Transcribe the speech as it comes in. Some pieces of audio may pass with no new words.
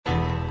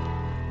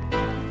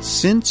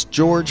Since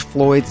George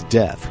Floyd's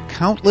death,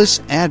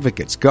 countless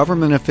advocates,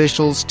 government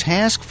officials,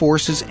 task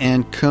forces,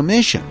 and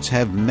commissions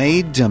have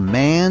made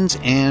demands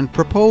and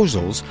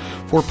proposals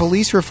for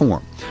police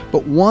reform.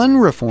 But one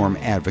reform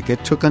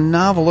advocate took a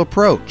novel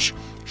approach.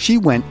 She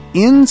went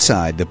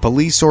inside the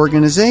police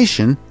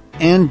organization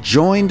and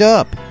joined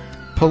up.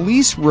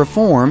 Police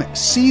reform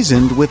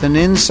seasoned with an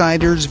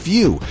insider's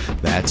view.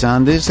 That's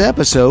on this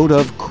episode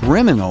of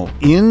Criminal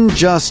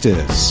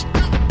Injustice.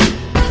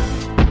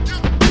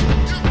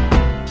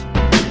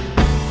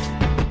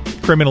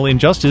 Criminal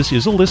Injustice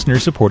is a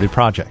listener-supported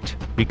project.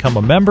 Become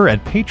a member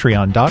at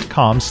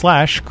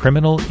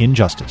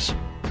patreon.com/criminalinjustice.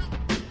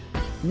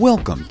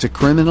 Welcome to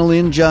Criminal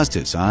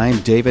Injustice. I'm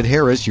David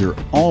Harris, your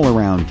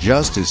all-around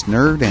justice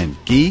nerd and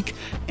geek,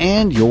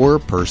 and your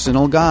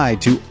personal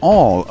guide to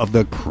all of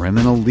the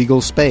criminal legal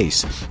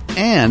space.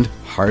 And,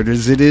 hard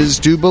as it is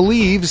to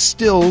believe,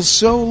 still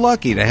so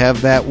lucky to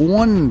have that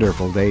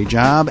wonderful day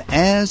job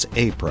as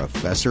a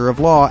professor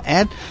of law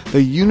at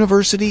the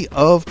University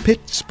of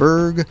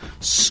Pittsburgh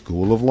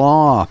School of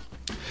Law.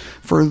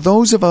 For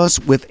those of us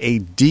with a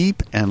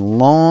deep and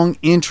long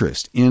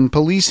interest in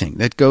policing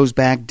that goes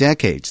back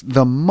decades,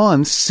 the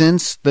months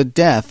since the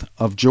death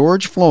of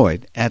George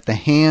Floyd at the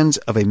hands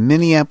of a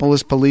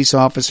Minneapolis police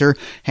officer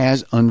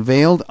has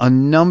unveiled a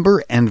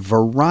number and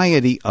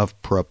variety of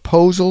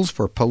proposals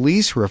for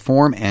police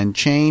reform and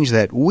change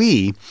that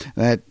really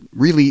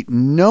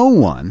no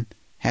one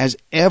has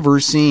ever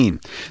seen.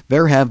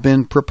 There have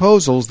been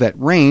proposals that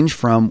range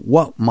from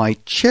what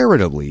might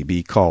charitably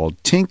be called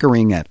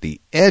tinkering at the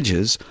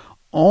edges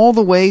all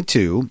the way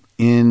to,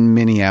 in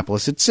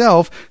Minneapolis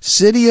itself,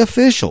 city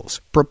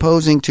officials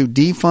proposing to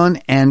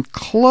defund and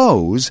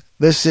close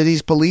the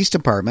city's police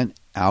department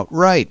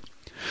outright.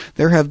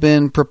 There have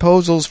been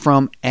proposals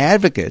from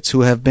advocates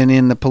who have been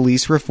in the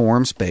police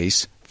reform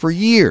space for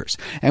years,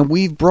 and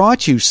we've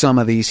brought you some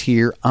of these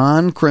here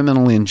on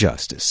Criminal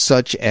Injustice,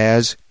 such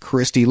as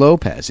Christy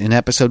Lopez in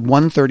episode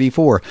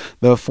 134,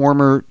 the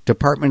former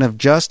Department of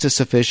Justice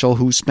official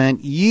who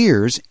spent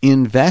years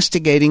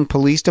investigating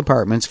police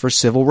departments for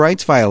civil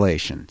rights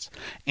violations,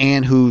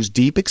 and whose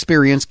deep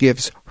experience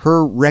gives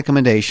her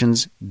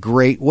recommendations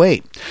great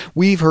weight.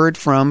 We've heard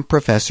from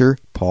Professor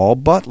Paul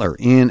Butler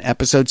in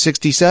episode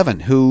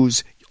 67,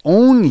 whose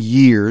own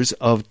years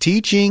of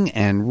teaching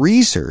and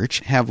research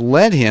have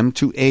led him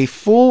to a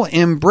full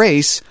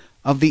embrace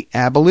of the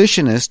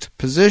abolitionist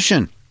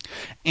position.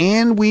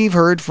 And we've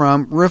heard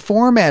from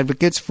reform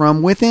advocates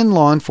from within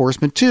law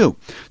enforcement too,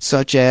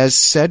 such as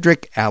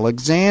Cedric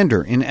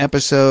Alexander in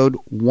episode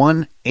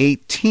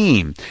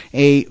 118,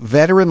 a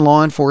veteran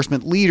law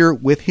enforcement leader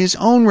with his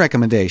own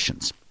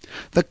recommendations.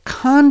 The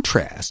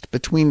contrast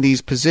between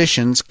these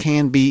positions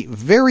can be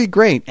very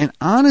great, and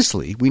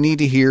honestly, we need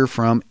to hear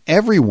from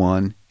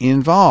everyone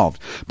involved.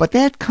 But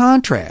that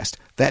contrast,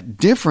 that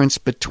difference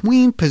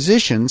between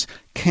positions,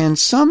 can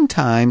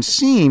sometimes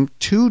seem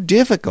too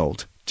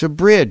difficult to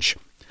bridge.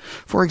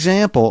 For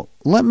example,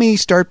 let me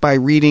start by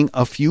reading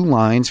a few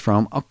lines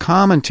from a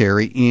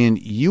commentary in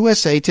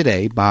USA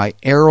Today by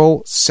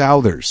Errol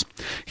Southers.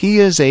 He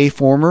is a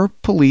former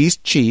police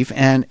chief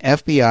and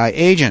FBI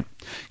agent.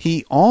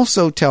 He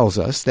also tells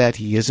us that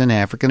he is an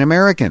African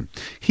American.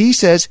 He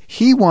says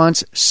he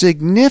wants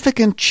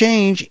significant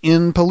change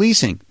in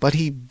policing, but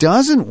he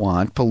doesn't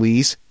want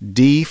police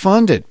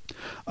defunded.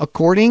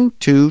 According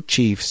to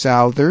Chief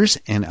Southers,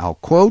 and I'll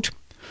quote,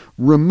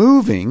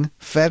 "Removing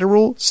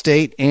federal,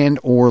 state, and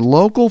or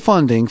local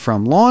funding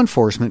from law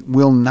enforcement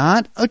will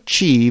not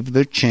achieve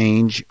the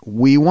change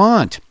we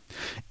want.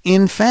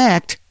 In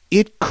fact,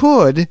 it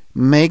could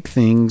make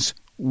things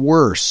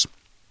worse."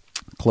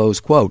 Close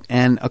quote.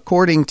 And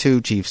according to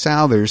Chief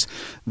Southers,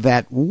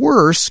 that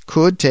worse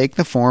could take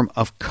the form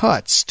of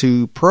cuts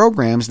to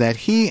programs that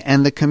he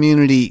and the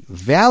community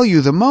value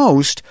the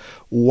most,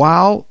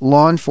 while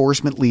law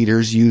enforcement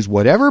leaders use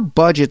whatever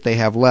budget they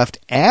have left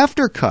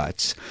after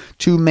cuts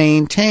to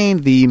maintain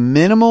the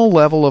minimal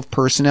level of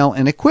personnel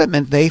and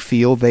equipment they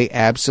feel they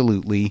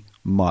absolutely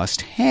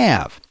must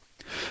have.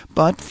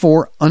 But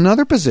for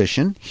another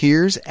position,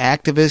 here's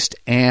activist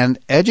and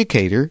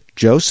educator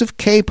Joseph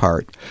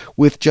Capehart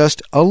with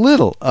just a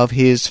little of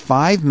his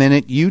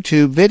 5-minute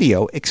YouTube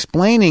video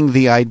explaining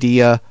the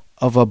idea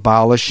of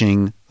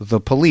abolishing the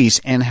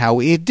police and how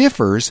it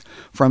differs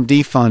from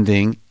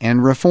defunding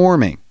and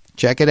reforming.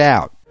 Check it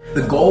out.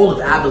 The goal of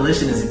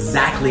abolition is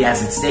exactly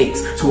as it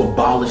states, to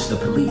abolish the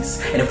police.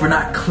 And if we're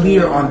not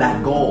clear on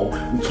that goal,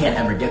 we can't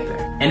ever get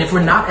there. And if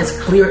we're not as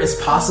clear as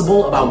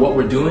possible about what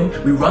we're doing,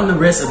 we run the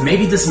risk of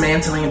maybe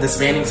dismantling and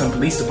disbanding some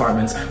police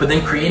departments, but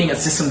then creating a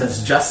system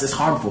that's just as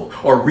harmful,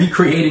 or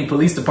recreating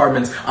police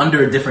departments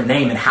under a different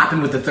name. It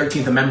happened with the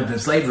 13th Amendment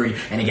of slavery,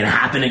 and it can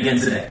happen again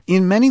today.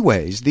 In many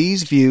ways,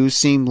 these views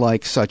seem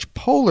like such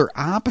polar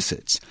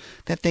opposites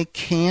that they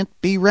can't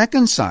be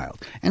reconciled.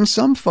 And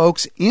some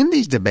folks in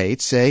these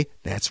debates say,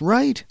 that's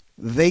right,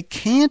 they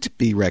can't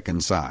be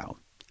reconciled.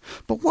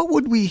 But what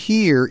would we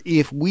hear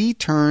if we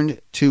turned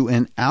to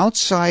an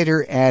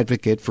outsider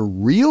advocate for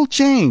real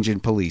change in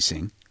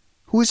policing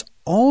who has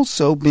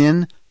also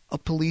been a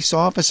police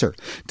officer.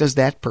 Does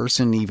that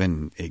person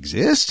even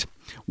exist?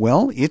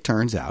 Well, it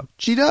turns out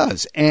she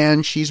does.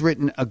 And she's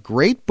written a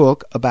great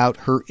book about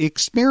her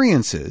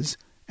experiences,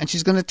 and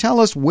she's going to tell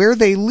us where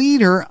they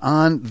lead her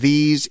on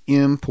these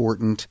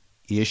important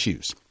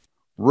issues.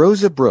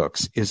 Rosa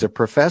Brooks is a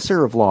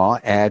professor of law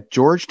at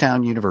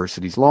Georgetown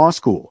University's Law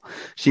School.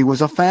 She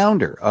was a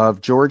founder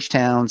of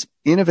Georgetown's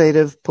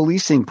innovative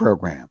policing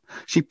program.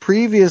 She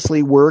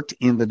previously worked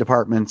in the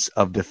Departments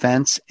of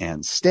Defense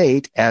and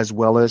State, as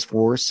well as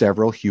for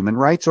several human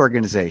rights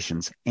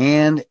organizations,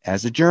 and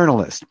as a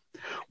journalist.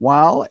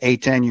 While a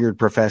tenured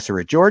professor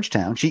at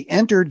Georgetown, she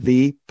entered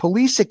the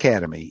Police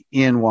Academy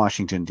in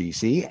Washington,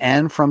 D.C.,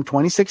 and from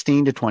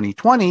 2016 to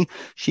 2020,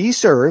 she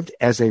served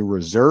as a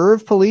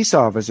reserve police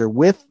officer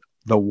with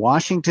the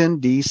Washington,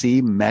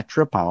 D.C.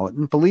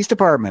 Metropolitan Police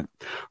Department.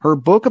 Her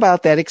book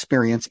about that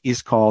experience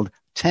is called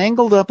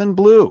Tangled Up in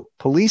Blue,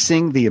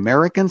 Policing the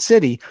American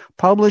City,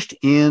 published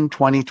in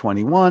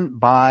 2021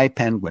 by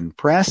Penguin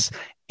Press.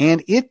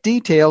 And it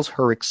details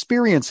her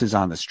experiences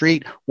on the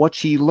street, what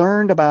she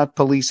learned about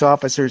police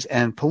officers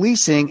and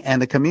policing and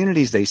the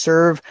communities they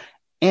serve,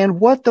 and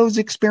what those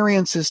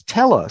experiences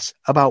tell us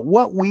about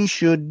what we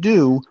should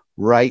do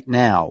right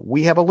now.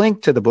 We have a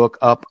link to the book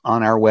up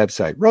on our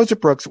website. Rosa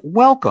Brooks,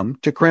 welcome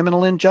to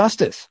Criminal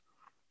Injustice.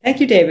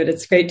 Thank you, David.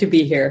 It's great to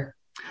be here.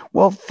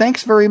 Well,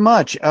 thanks very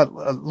much.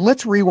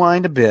 Let's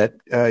rewind a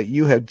bit.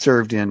 You had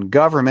served in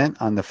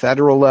government on the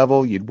federal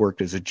level. You'd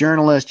worked as a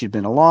journalist. You'd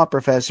been a law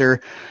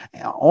professor,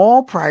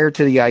 all prior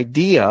to the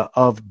idea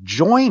of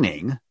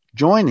joining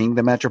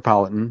the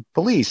Metropolitan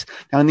Police.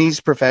 Now, in these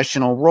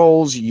professional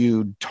roles,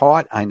 you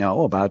taught, I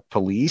know, about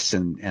police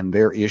and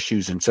their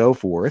issues and so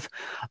forth,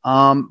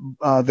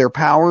 their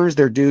powers,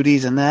 their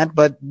duties and that.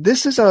 But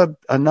this is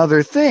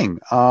another thing.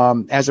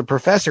 As a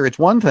professor, it's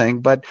one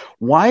thing, but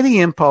why the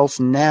impulse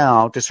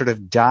now to sort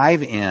of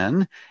dive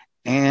in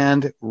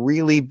and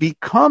really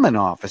become an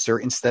officer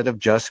instead of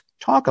just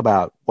talk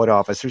about what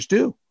officers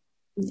do?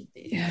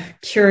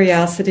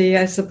 Curiosity,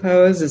 I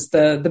suppose, is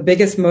the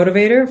biggest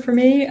motivator for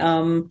me.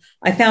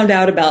 I found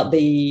out about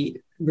the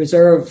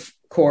Reserve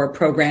Corps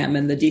program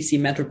in the DC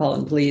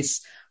Metropolitan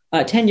Police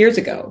 10 years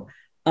ago.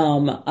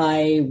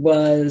 I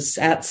was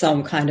at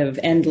some kind of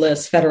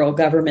endless federal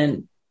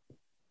government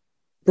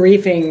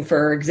briefing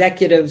for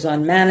executives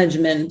on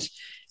management,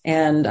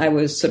 and I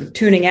was sort of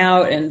tuning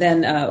out. And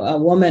then a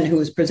woman who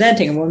was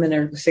presenting, a woman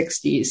in her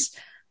 60s,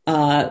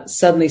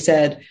 suddenly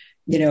said,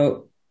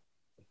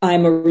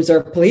 I'm a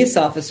reserve police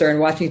officer in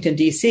Washington,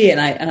 D.C.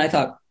 And I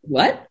thought,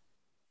 what?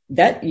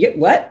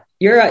 What?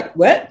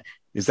 What?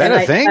 Is that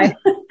a thing?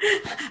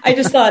 I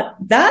just thought,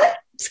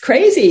 that's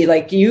crazy.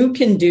 Like, you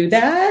can do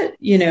that,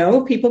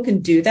 people can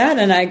do that.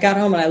 And I got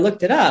home and I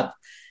looked it up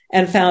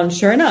and found,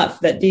 sure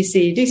enough, that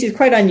DC is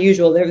quite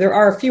unusual. There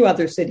are a few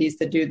other cities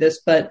that do this,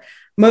 but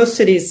most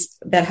cities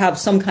that have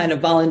some kind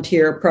of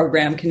volunteer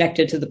program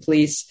connected to the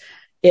police,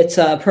 it's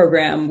a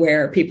program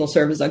where people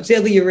serve as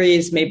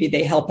auxiliaries. Maybe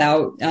they help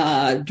out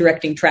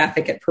directing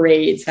traffic at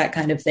parades, that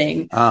kind of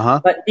thing. Uh-huh.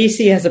 But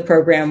DC has a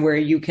program where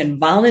you can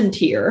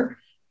volunteer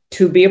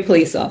to be a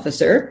police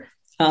officer,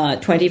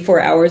 24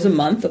 hours a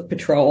month of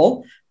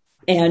patrol,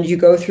 and you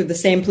go through the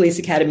same police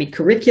academy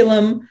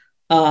curriculum.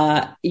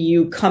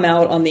 You come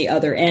out on the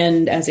other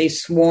end as a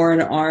sworn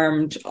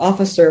armed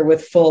officer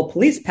with full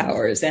police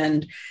powers.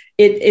 And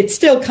it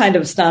still kind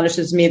of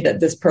astonishes me that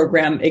this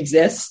program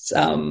exists.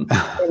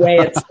 The way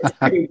it's a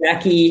pretty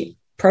wacky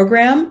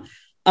program.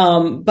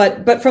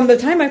 But from the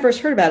time I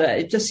first heard about it,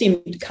 it just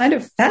seemed kind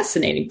of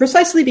fascinating,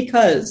 precisely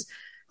because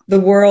the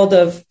world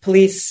of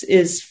police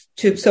is,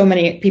 to so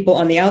many people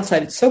on the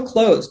outside, it's so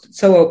closed,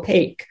 so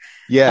opaque.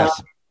 Yes.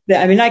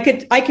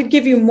 I could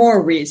give you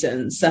more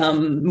reasons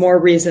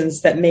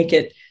that make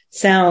it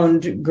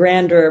sound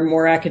grander,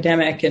 more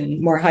academic, and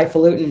more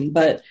highfalutin.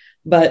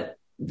 But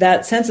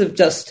that sense of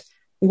just,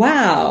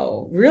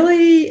 wow,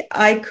 really,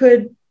 I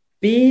could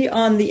be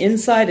on the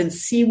inside and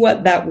see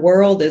what that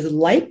world is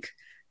like,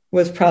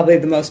 was probably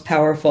the most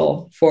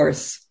powerful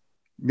force.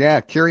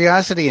 Yeah,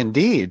 curiosity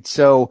indeed.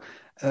 So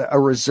a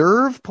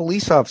reserve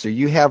police officer,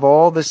 you have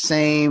all the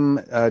same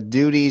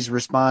duties,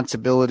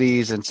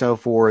 responsibilities, and so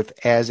forth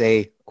as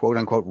a quote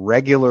unquote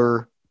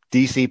regular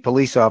DC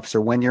police officer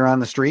when you're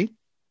on the street?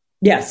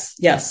 Yes.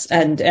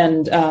 And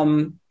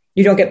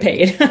you don't get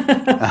paid.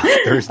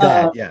 There's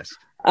that, yes.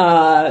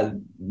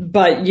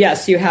 But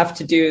yes, you have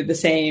to do the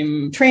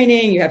same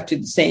training. You have to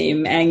do the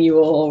same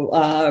annual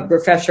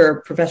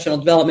refresher professional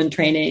development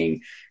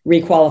training,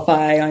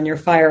 requalify on your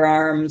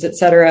firearms, et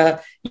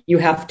cetera. You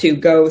have to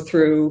go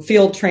through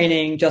field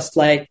training, just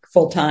like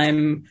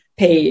full-time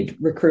paid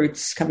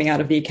recruits coming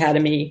out of the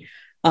academy.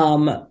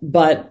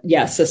 But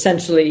yes,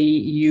 essentially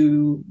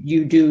you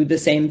do the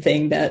same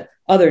thing that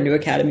other new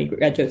academy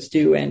graduates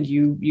do, and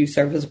you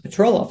serve as a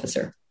patrol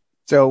officer.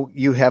 So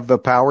you have the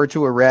power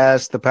to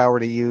arrest, the power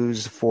to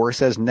use force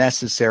as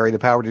necessary, the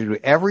power to do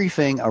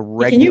everything a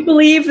regular. Can you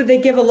believe that they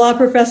give a law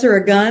professor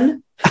a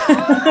gun?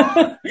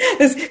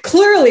 It's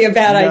clearly a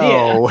bad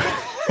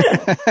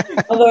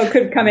idea. Although it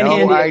could come in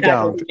handy at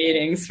faculty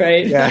meetings,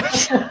 right?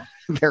 Yeah.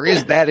 there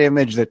is that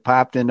image that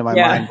popped into my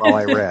Yeah. mind while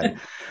I read.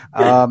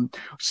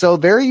 So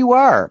there you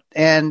are.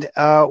 And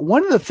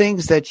one of the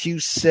things that you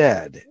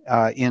said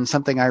in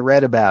something I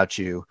read about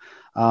you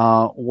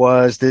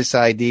was this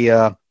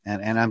idea,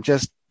 and I'm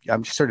just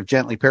sort of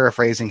gently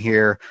paraphrasing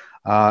here.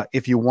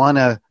 If you want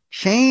to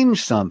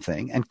change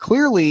something, and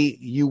clearly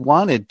you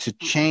wanted to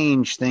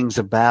change things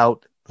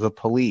about the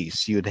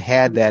police, you'd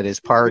had that as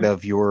part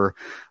of your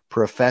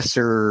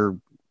professor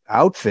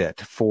outfit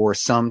for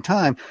some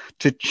time.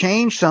 To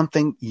change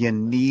something, you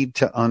need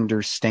to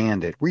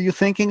understand it. Were you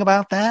thinking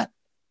about that?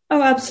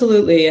 Oh,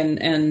 absolutely.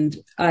 And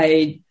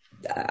I,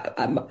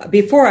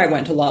 before I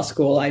went to law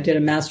school, I did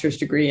a master's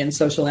degree in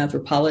social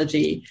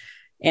anthropology.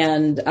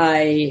 And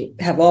I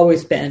have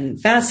always been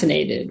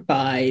fascinated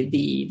by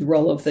the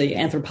role of the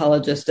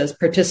anthropologist as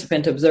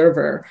participant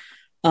observer.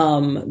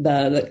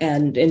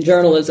 And in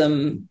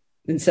journalism,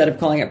 instead of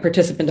calling it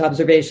participant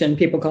observation,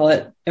 people call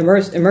it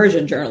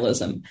immersion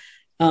journalism.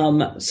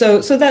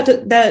 So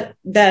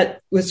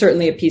that was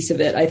certainly a piece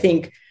of it. I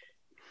think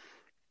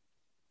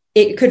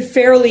it could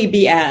fairly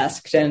be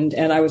asked, and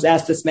I was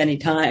asked this many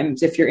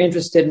times, if you're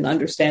interested in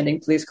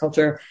understanding police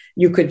culture,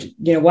 you could,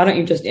 why don't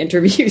you just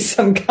interview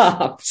some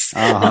cops?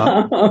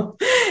 Uh-huh.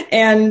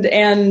 And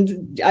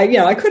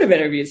I could have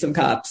interviewed some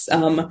cops,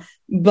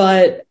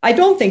 but I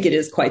don't think it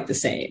is quite the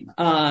same.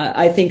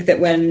 I think that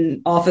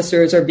when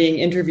officers are being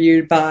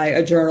interviewed by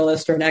a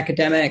journalist or an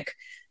academic,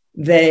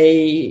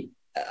 they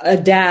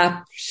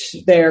adapt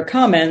their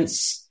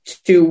comments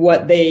to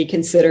what they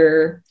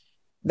consider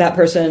that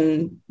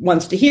person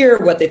wants to hear,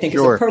 what they think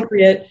Sure. is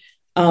appropriate.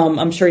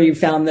 I'm sure you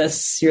found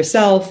this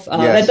yourself.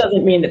 Yes. That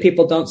doesn't mean that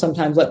people don't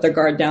sometimes let their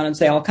guard down and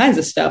say all kinds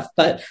of stuff,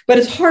 but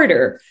it's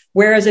harder.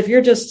 Whereas if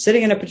you're just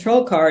sitting in a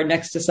patrol car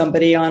next to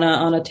somebody on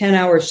a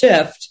 10-hour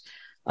shift,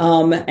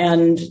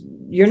 and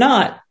you're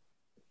not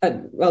a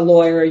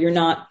lawyer, you're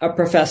not a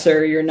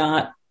professor, you're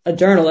not a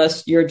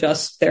journalist, you're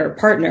just their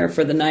partner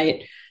for the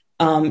night.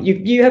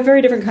 You have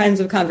very different kinds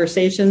of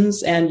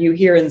conversations, and you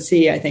hear and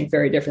see, I think,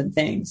 very different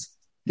things.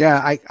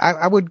 Yeah,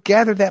 I would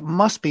gather that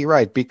must be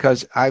right,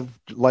 because I've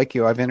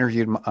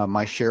interviewed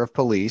my share of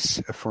police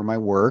for my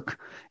work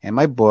and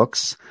my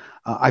books.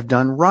 I've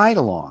done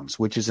ride-alongs,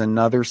 which is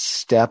another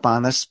step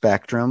on the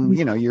spectrum.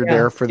 You're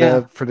there for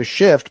the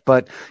shift,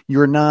 but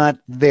you're not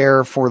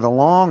there for the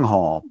long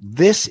haul.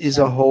 This is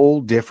a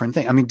whole different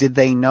thing. I mean, did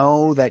they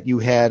know that you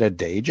had a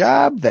day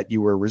job, that you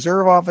were a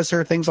reserve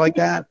officer, things like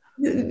that?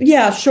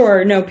 Yeah,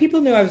 sure. No, people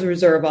knew I was a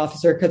reserve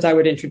officer because I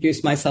would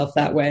introduce myself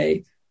that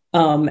way.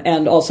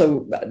 And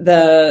also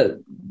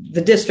the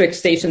district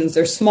stations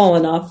are small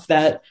enough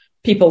that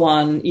people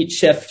on each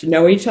shift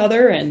know each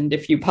other. And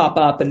if you pop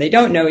up and they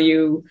don't know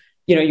you,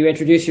 you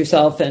introduce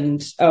yourself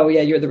and, oh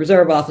yeah, you're the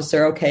reserve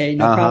officer. Okay,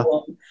 no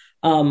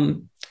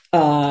problem.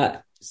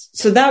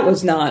 So that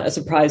was not a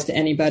surprise to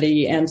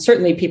anybody. And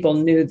certainly people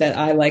knew that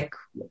I, like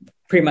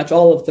pretty much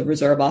all of the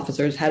reserve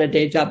officers, had a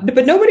day job,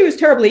 but nobody was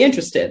terribly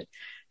interested.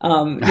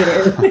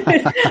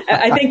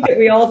 I think that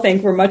we all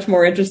think we're much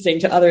more interesting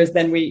to others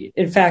than we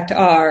in fact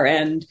are.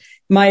 And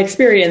my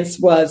experience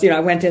was, I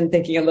went in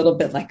thinking a little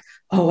bit like,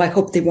 oh, I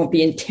hope they won't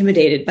be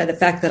intimidated by the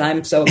fact that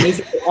I'm so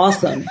amazingly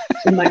awesome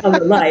in my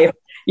other life,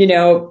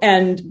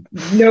 and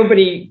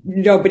nobody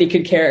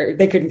could care.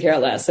 They couldn't care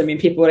less. I mean,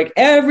 people were like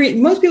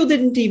most people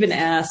didn't even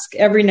ask.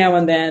 Every now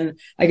and then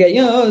I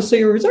get, so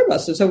you're a reserve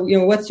officer. So,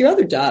 what's your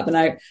other job? And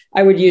I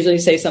would usually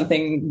say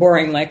something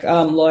boring like,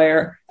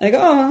 lawyer. And I go,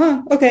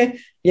 oh, okay.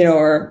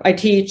 Or I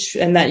teach,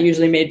 and that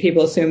usually made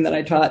people assume that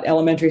I taught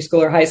elementary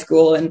school or high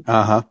school. And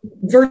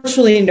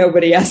virtually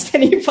nobody asked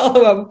any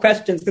follow-up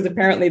questions, because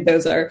apparently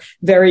those are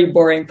very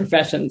boring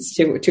professions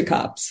to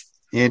cops.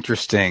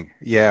 Interesting.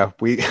 Yeah,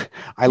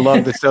 I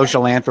love the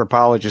social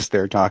anthropologists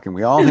they're talking.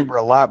 We all think we're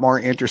a lot more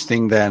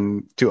interesting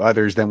to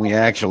others than we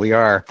actually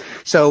are.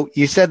 So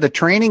you said the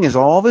training is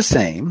all the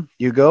same.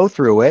 You go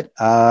through it.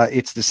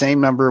 It's the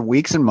same number of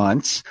weeks and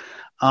months.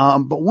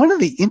 But one of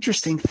the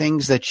interesting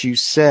things that you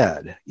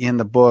said in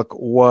the book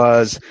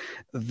was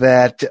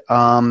that,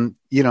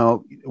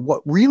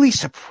 what really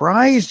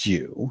surprised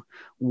you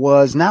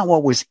was not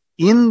what was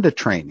in the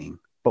training,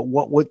 but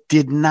what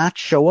did not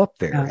show up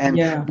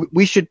there.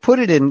 We should put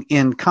it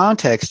in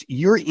context.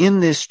 You're in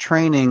this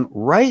training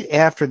right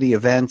after the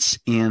events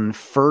in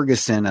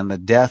Ferguson and the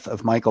death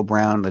of Michael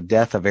Brown, the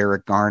death of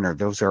Eric Garner.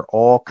 Those are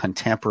all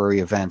contemporary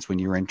events when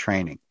you're in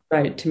training.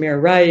 Right.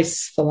 Tamir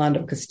Rice,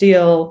 Philando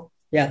Castile.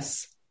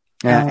 Yes.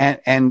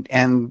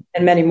 And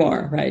many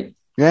more. Right.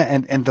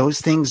 Yeah. And those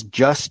things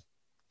just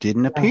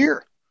didn't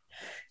appear.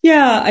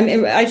 Yeah, I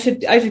mean, I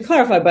should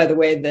clarify, by the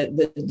way, that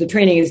the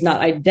training is not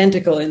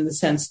identical in the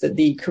sense that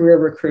the career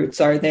recruits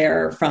are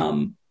there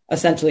from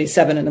essentially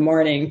 7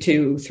 a.m.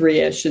 to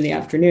 3-ish in the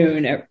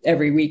afternoon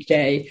every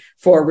weekday.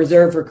 For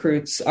reserve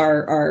recruits,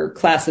 our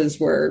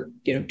classes were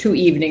 2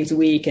 evenings a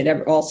week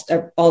and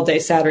all day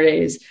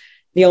Saturdays,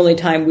 The only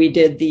time we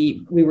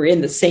were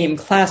in the same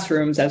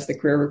classrooms as the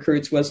career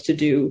recruits was to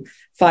do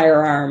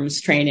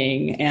firearms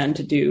training and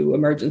to do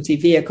emergency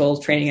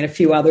vehicles training and a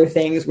few other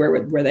things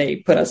where they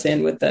put us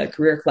in with the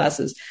career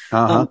classes.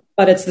 But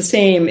it's the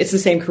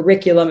same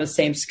curriculum, the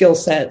same skill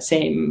set,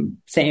 same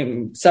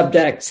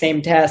subject,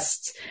 same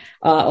tests,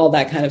 all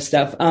that kind of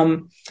stuff.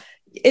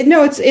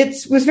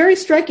 It was very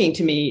striking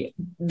to me.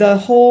 The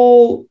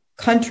whole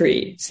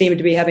country seemed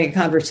to be having a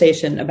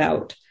conversation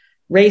about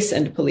race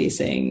and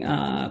policing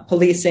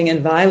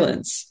and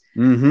violence.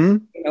 Mm-hmm.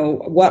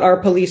 What are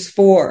police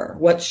for?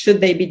 What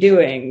should they be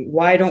doing?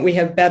 Why don't we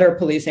have better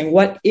policing?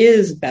 What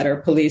is better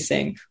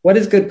policing? What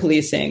is good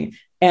policing?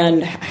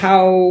 And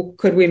how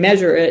could we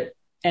measure it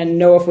and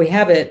know if we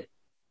have it,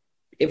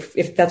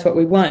 if that's what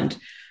we want?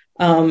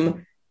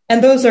 And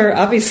those are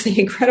obviously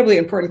incredibly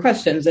important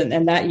questions.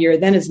 And that year,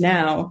 then as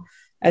now,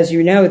 as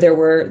you know, there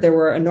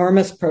were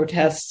enormous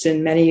protests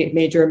in many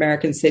major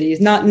American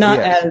cities, not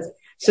yes. as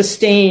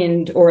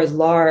sustained or as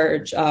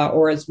large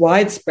or as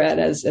widespread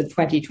as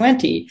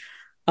 2020,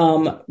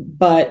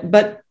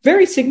 but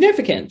very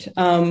significant.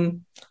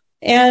 And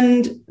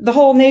the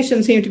whole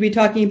nation seemed to be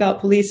talking about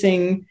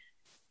policing.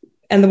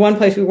 And the one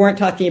place we weren't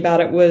talking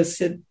about it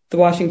was at the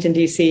Washington,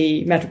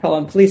 D.C.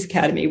 Metropolitan Police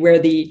Academy, where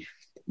the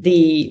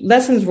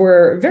lessons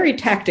were very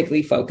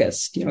tactically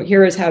focused.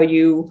 Here is how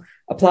you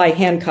apply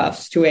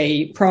handcuffs to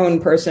a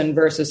prone person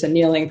versus a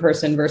kneeling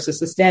person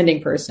versus a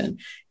standing person.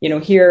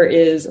 Here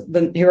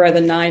are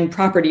the 9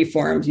 property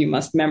forms you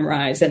must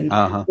memorize and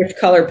which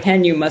color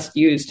pen you must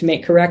use to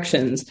make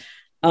corrections.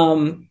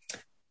 And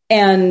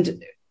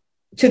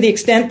to the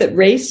extent that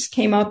race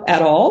came up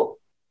at all,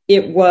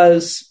 it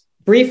was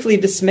briefly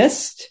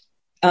dismissed.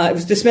 It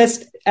was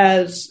dismissed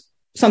as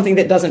something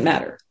that doesn't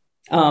matter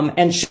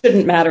and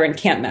shouldn't matter and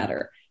can't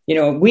matter.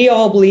 We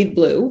all bleed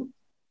blue.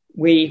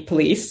 We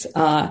police.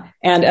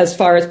 And as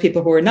far as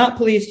people who are not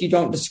policed, you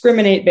don't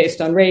discriminate based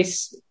on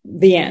race.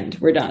 The end.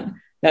 We're done.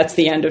 That's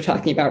the end of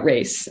talking about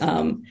race.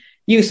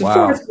 Use of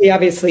force, we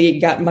obviously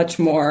got much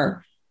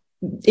more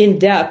in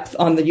depth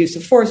on the use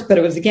of force, but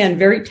it was, again,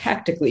 very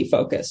tactically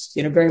focused,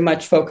 very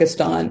much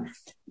focused on,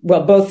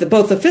 both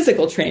the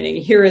physical training.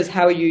 Here is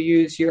how you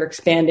use your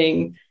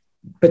expanding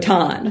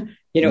baton.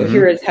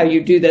 Here is how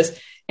you do this.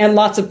 And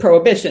lots of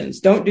prohibitions.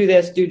 Don't do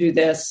this, do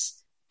this.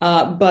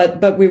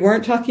 But we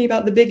weren't talking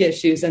about the big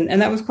issues.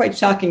 And that was quite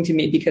shocking to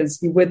me,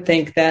 because you would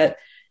think that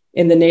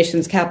in the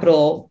nation's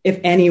capital, if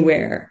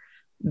anywhere,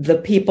 the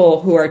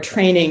people who are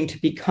training to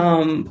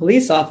become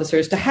police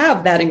officers, to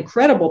have that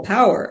incredible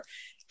power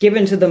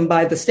given to them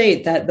by the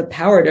state, that the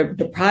power to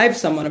deprive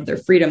someone of their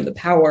freedom, the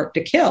power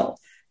to kill,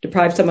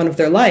 deprive someone of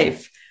their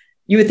life,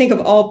 you would think of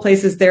all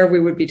places there we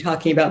would be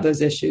talking about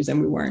those issues, and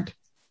we weren't.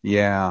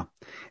 Yeah.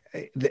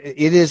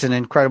 It is an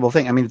incredible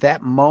thing. I mean,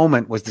 that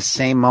moment was the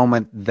same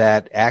moment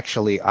that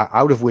actually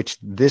out of which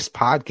this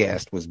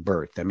podcast was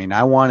birthed. I mean,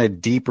 I wanted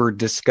deeper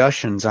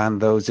discussions on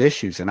those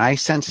issues, and I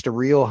sensed a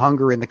real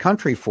hunger in the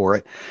country for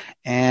it.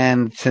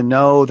 And to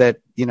know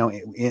that,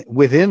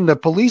 within the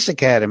police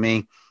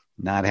academy,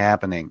 not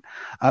happening.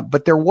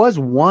 But there was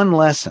one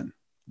lesson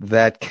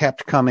that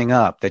kept coming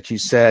up that you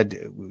said,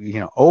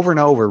 over and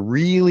over,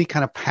 really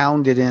kind of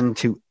pounded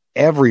into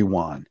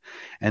everyone.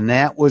 And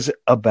that was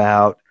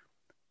about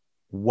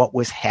what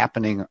was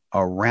happening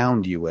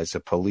around you as a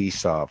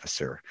police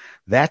officer.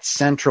 That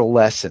central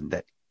lesson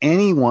that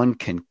anyone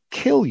can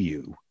kill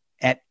you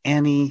at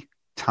any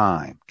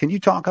time. Can you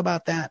talk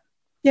about that?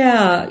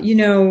 Yeah,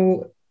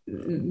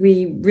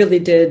 we really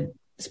did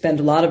spend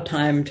a lot of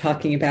time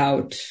talking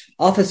about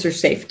officer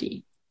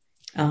safety.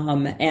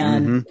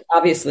 And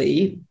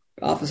obviously,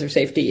 officer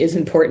safety is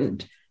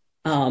important.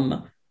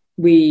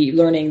 We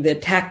learning the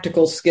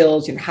tactical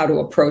skills, how to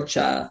approach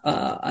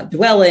a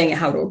dwelling,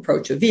 how to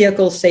approach a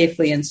vehicle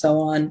safely, and so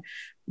on.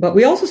 But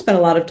we also spent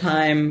a lot of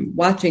time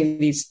watching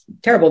these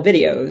terrible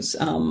videos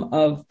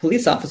of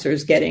police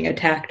officers getting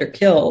attacked or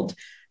killed.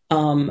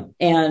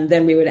 And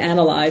then we would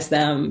analyze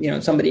them.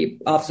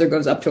 Officer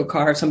goes up to a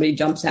car, somebody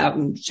jumps out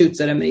and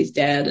shoots at him and he's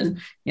dead.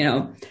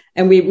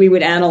 And we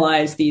would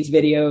analyze these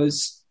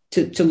videos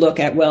to look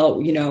at,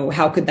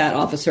 how could that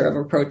officer have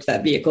approached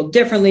that vehicle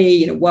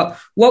differently? What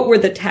were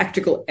the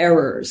tactical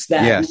errors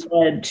that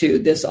led to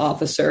this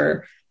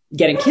officer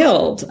getting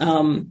killed?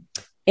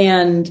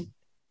 And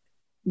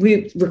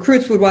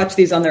recruits would watch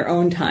these on their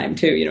own time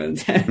too,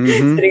 sitting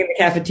in the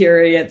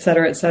cafeteria, et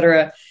cetera, et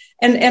cetera.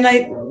 And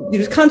it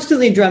was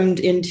constantly drummed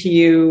into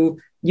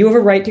you have a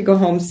right to go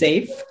home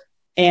safe.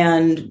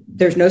 And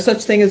there's no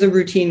such thing as a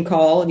routine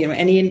call.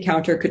 Any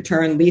encounter could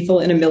turn lethal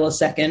in a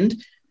millisecond.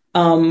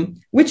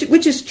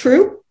 Which is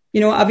true.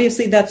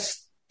 Obviously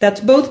that's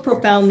both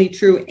profoundly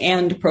true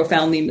and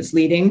profoundly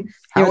misleading.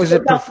 How is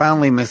it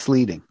profoundly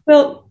misleading?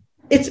 Well,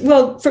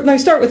 let me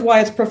start with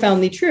why it's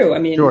profoundly true. I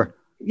mean, sure.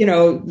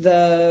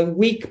 The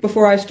week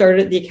before I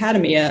started at the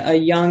academy, a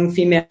young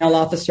female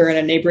officer in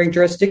a neighboring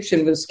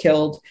jurisdiction was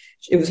killed.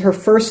 It was her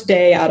first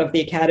day out of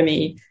the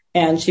academy.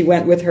 And she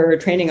went with her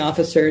training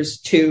officers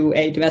to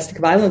a domestic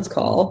violence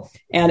call.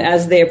 And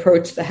as they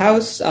approached the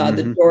house,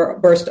 the door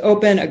burst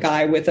open. A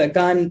guy with a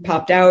gun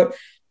popped out,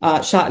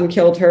 shot and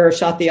killed her,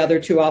 shot the other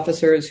 2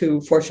 officers who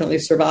fortunately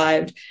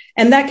survived.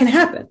 And that can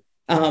happen.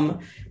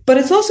 But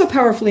it's also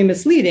powerfully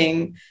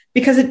misleading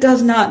because it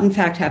does not, in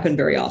fact, happen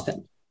very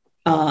often.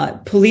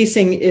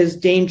 Policing is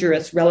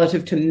dangerous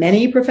relative to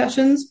many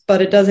professions,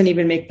 but it doesn't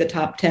even make the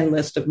top 10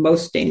 list of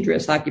most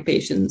dangerous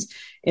occupations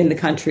in the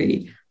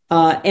country.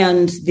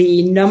 And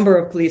the number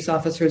of police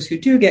officers who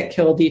do get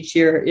killed each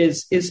year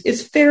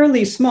is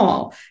fairly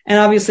small. And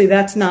obviously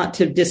that's not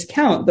to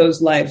discount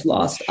those lives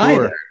lost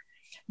either,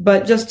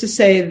 but just to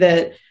say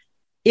that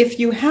if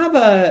you have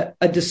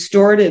a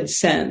distorted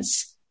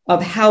sense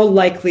of how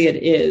likely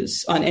it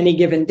is on any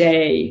given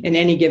day, in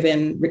any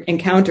given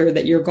encounter,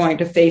 that you're going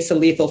to face a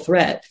lethal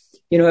threat,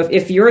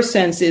 if your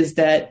sense is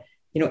that,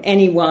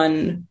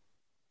 anyone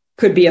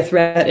could be a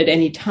threat at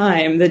any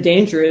time, the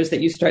danger is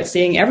that you start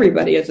seeing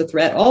everybody as a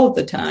threat all of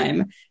the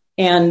time.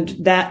 And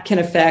that can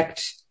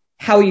affect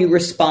how you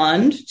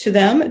respond to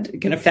them.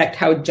 It can affect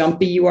how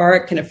jumpy you are.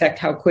 It can affect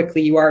how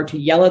quickly you are to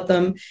yell at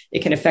them.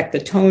 It can affect the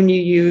tone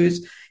you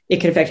use.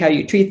 It can affect how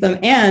you treat them.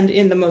 And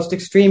in the most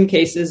extreme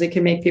cases, it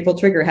can make people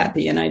trigger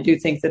happy. And I do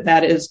think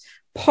that is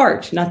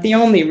part, not the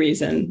only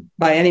reason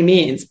by any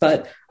means,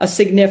 but a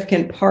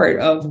significant part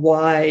of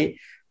why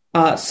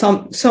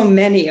so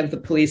many of the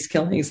police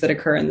killings that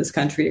occur in this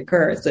country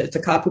occur. It's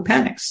a cop who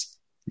panics.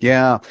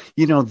 Yeah.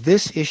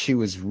 This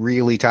issue is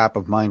really top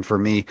of mind for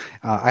me.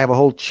 I have a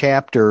whole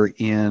chapter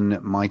in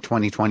my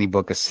 2020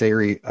 book, A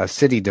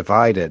City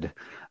Divided,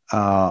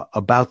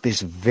 about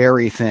this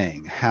very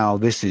thing, how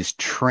this is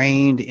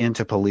trained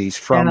into police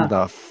from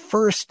the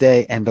first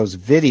day. And those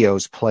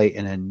videos play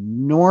an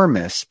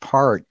enormous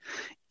part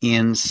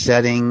in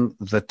setting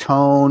the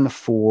tone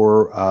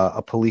for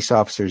a police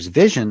officer's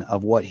vision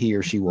of what he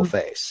or she will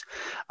face.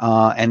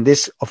 And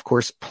this, of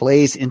course,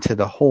 plays into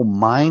the whole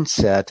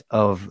mindset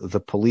of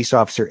the police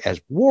officer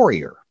as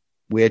warrior,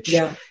 which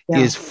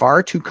is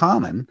far too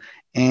common.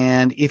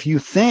 And if you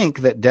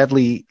think that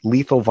deadly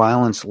lethal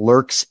violence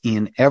lurks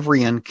in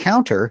every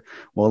encounter,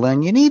 well,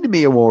 then you need to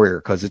be a warrior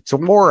because it's a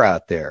war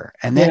out there.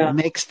 And that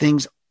makes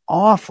things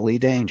awfully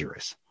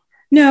dangerous.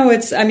 No,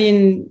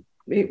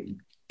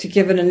 to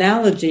give an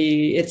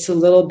analogy, it's a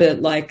little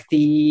bit like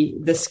the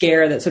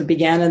scare that sort of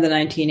began in the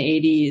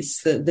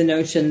 1980s, the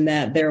notion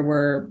that there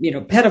were,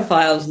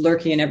 pedophiles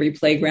lurking in every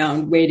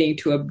playground waiting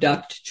to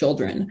abduct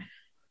children.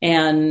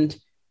 And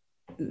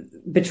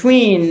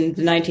between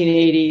the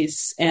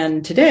 1980s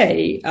and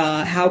today,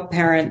 how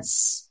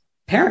parents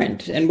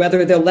parent and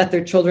whether they'll let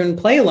their children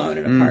play alone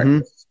in a park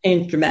has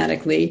changed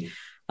dramatically.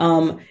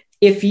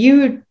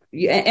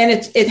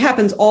 It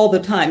happens all the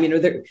time,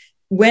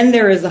 when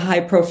there is a high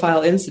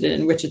profile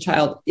incident in which a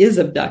child is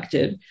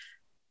abducted,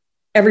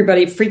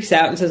 everybody freaks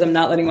out and says, I'm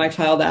not letting my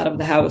child out of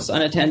the house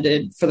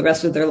unattended for the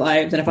rest of their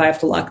lives. And if I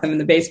have to lock them in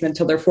the basement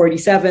till they're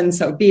 47,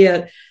 so be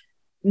it.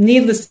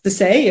 Needless to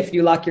say, if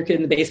you lock your kid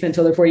in the basement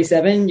till they're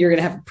 47, you're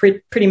going to have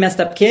a pretty messed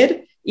up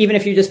kid. Even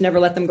if you just never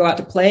let them go out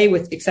to play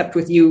except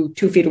with you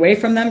 2 feet away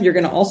from them, you're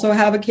going to also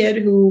have a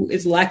kid who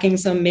is lacking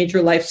some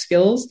major life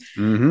skills.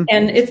 And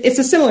it's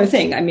a similar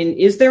thing.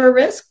 Is there a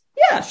risk?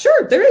 Yeah,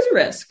 sure. There is a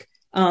risk.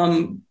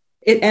 And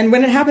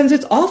when it happens,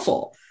 it's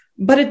awful,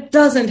 but it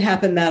doesn't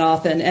happen that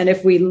often. And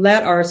if we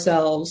let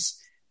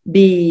ourselves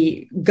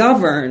be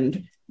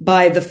governed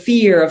by the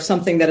fear of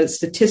something that is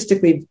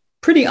statistically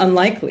pretty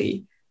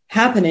unlikely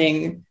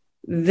happening,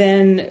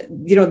 then,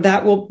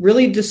 that will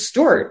really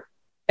distort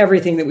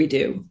everything that we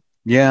do.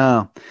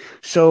 Yeah.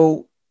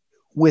 So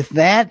with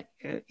that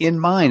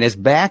in mind as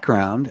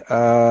background,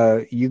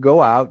 you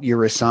go out,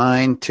 you're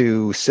assigned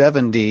to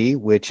 7D,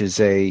 which is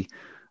a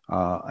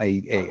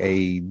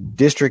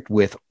district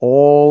with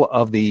all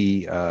of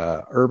the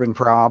urban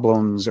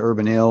problems,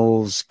 urban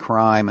ills,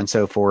 crime, and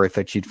so forth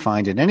that you'd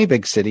find in any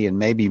big city, and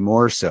maybe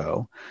more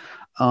so.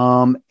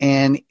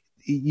 And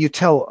you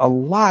tell a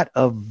lot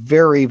of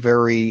very,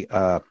 very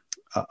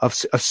of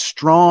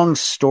strong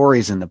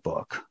stories in the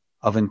book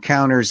of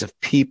encounters of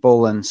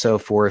people and so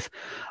forth,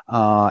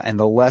 and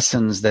the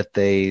lessons that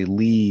they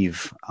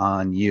leave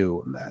on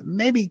you.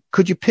 Maybe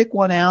could you pick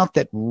one out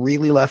that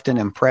really left an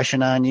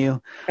impression on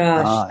you?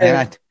 Gosh,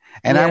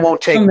 I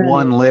won't take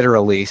one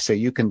literally, so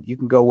you can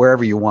go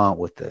wherever you want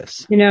with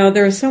this.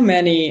 There are so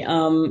many,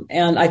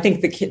 and I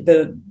think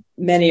the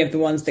many of the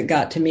ones that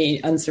got to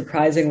me,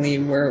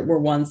 unsurprisingly, were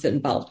ones that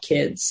involved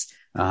kids,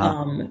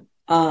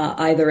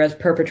 either as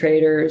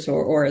perpetrators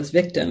or as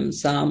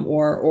victims,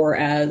 or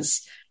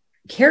as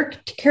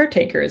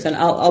caretakers. And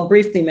I'll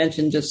briefly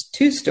mention just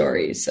 2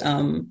 stories.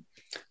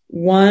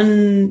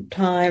 One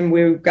time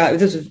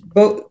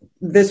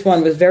this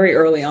one was very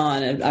early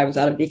on, and I was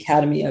out of the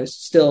academy. I was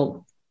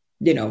still,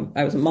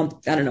 I was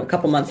a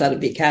couple months out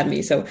of the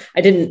academy. So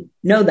I didn't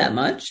know that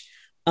much.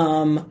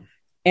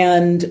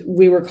 And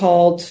we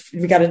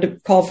got a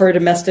call for a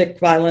domestic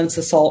violence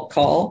assault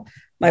call.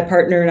 My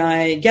partner and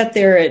I get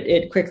there.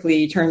 It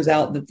quickly turns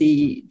out that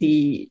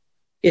the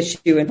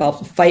issue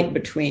involved a fight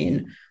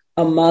between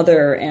a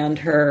mother and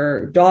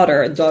her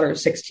daughter. The daughter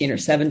is 16 or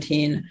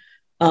 17.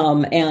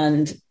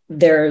 And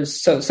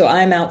so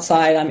I'm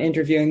outside, I'm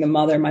interviewing the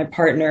mother. My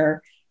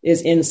partner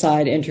is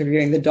inside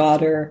interviewing the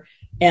daughter.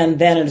 And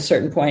then at a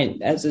certain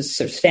point, as is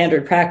sort of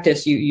standard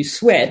practice, you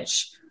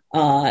switch.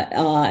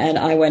 And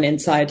I went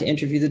inside to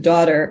interview the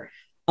daughter.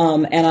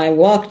 And I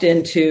walked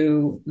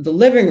into the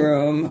living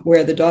room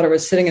where the daughter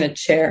was sitting in a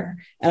chair.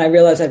 And I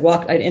realized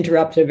I'd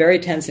interrupted a very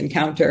tense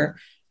encounter.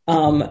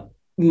 The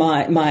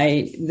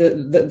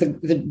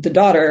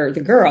daughter,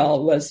 the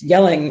girl, was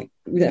yelling.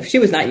 She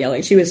was not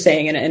yelling. She was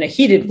saying in a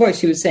heated voice,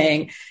 she was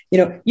saying,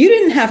 you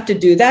didn't have to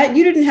do that.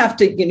 You didn't have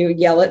to,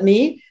 yell at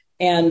me.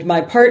 And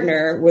my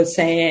partner was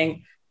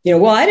saying,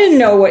 well, I didn't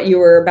know what you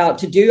were about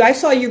to do. I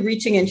saw you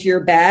reaching into your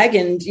bag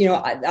and,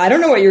 I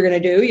don't know what you're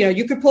going to do.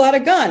 You could pull out a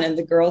gun. And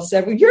the girl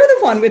said, well, you're the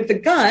one with the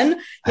gun.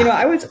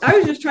 I was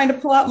just trying to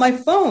pull out my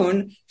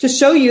phone to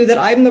show you that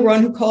I'm the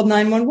one who called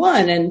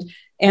 911.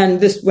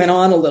 And this went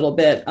on a little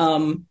bit.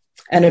 And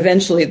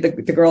eventually the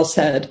girl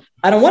said,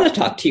 I don't want to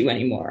talk to you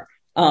anymore.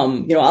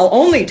 I'll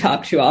only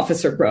talk to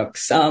Officer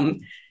Brooks.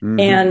 And,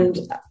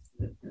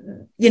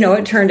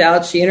 it turned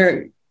out she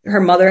and her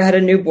mother had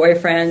a new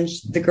boyfriend.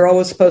 The girl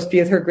was supposed to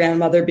be with her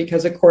grandmother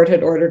because a court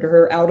had ordered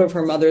her out of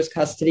her mother's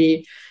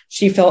custody.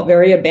 She felt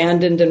very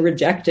abandoned and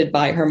rejected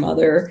by her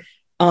mother.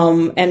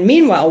 And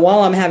meanwhile, while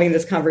I'm having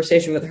this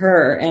conversation with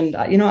her, and,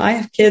 I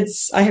have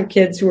kids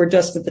who were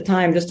just at the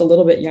time, just a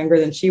little bit younger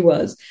than she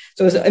was.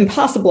 So it was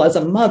impossible as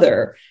a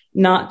mother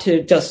not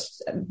to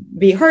just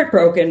be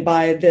heartbroken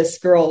by this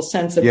girl's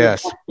sense of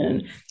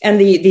rejection. And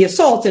the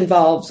assault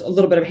involves a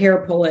little bit of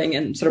hair pulling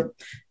and sort of,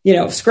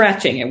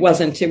 scratching. It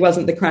wasn't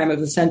the crime of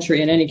the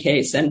century in any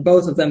case. And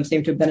both of them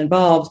seem to have been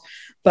involved.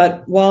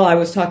 But while I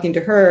was talking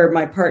to her,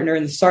 my partner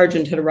and the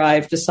sergeant had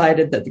arrived,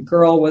 decided that the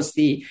girl was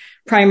the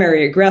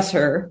primary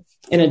aggressor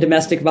in a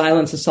domestic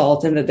violence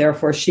assault and that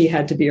therefore she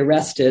had to be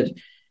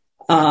arrested.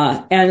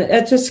 And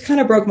it just kind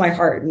of broke my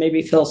heart and made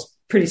me feel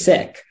pretty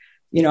sick.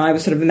 I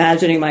was sort of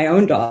imagining my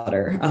own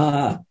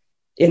daughter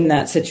in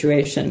that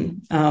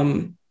situation.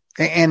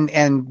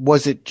 And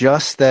was it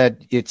just that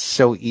it's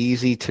so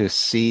easy to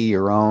see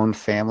your own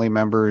family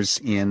members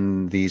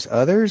in these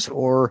others?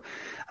 Or,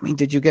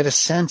 did you get a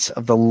sense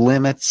of the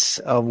limits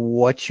of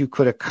what you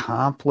could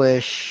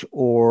accomplish,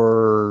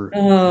 or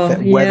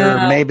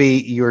whether maybe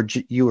your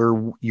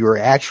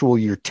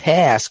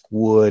task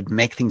would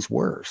make things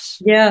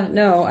worse? Yeah,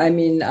 no,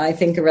 I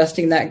think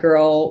arresting that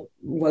girl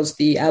was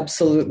the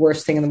absolute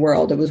worst thing in the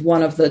world. It was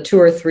one of the 2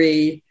 or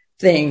 3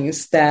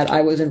 things that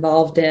I was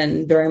involved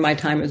in during my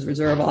time as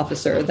reserve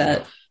officer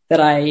that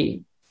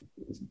I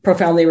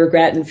profoundly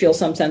regret and feel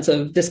some sense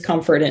of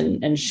discomfort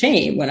and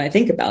shame when I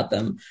think about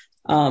them.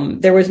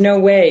 There was no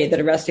way that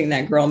arresting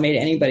that girl made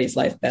anybody's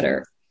life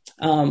better.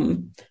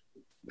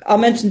 I'll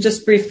mention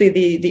just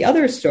briefly the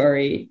other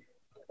story,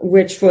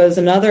 which was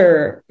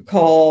another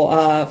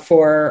call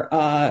for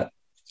a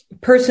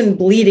person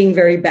bleeding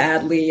very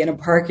badly in a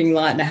parking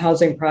lot in a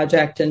housing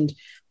project. And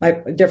my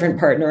different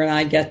partner and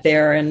I get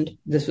there, and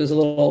this was a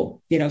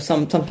little,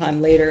 sometime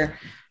later.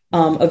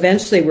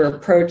 Eventually, we're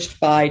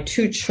approached by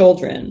 2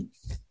 children,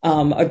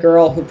 a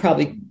girl who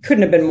probably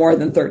couldn't have been more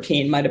than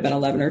 13, might have been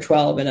 11 or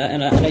 12,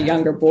 and a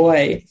younger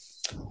boy.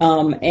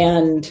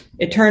 And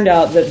it turned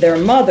out that their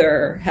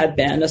mother had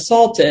been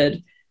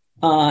assaulted,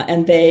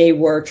 and they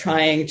were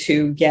trying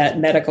to get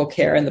medical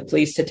care and the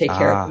police to take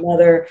care of the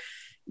mother.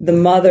 The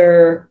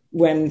mother,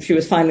 when she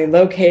was finally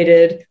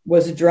located,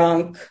 was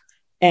drunk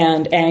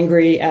and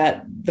angry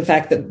at the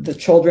fact that the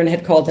children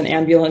had called an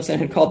ambulance and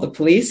had called the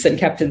police and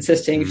kept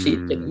insisting she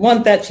didn't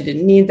want that, she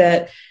didn't need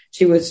that.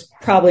 She was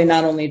probably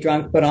not only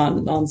drunk, but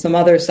on some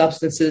other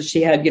substances.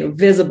 She had,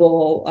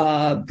 visible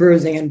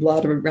bruising and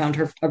blood around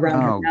her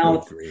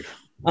mouth.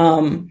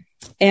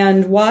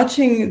 And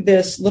watching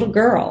this little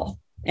girl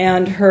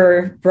and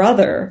her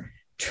brother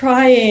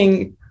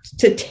trying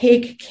to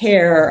take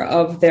care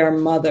of their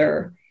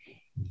mother,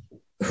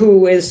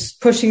 who is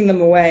pushing them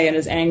away and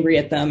is angry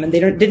at them. And they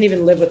didn't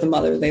even live with the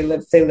mother. They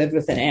lived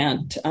with an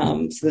aunt.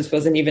 So this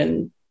wasn't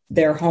even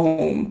their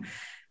home.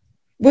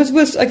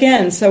 Was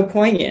again, so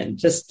poignant.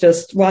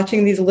 Just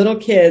watching these little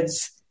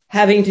kids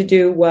having to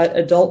do what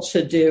adults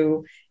should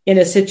do in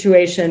a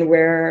situation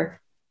where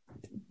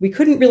we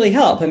couldn't really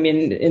help.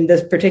 In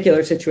this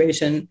particular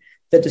situation,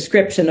 the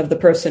description of the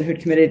person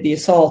who'd committed the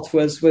assault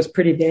was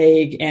pretty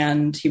vague,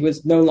 and he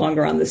was no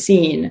longer on the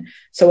scene.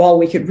 So all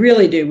we could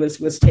really do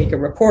was take a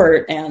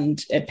report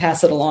and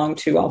pass it along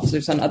to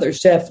officers on other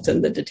shifts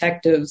and the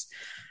detectives.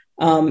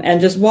 And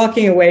just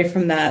walking away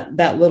from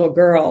that little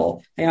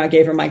girl, I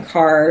gave her my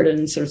card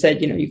and sort of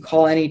said, you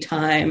call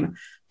anytime.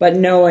 But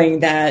knowing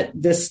that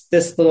this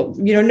little,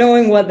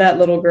 knowing what that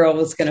little girl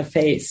was going to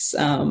face,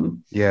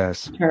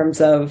 yes, in terms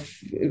of,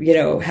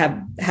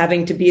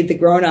 having to be the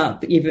grown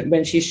up, even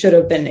when she should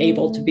have been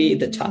able to be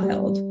the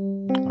child.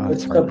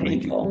 It's so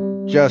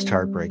painful. Just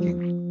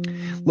heartbreaking.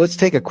 Let's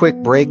take a quick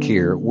break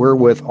here. We're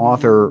with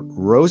author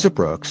Rosa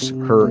Brooks.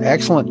 Her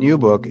excellent new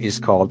book is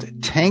called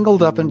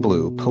Tangled Up in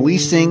Blue,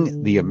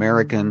 Policing the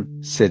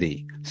American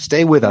City.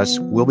 Stay with us.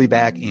 We'll be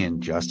back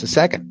in just a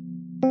second.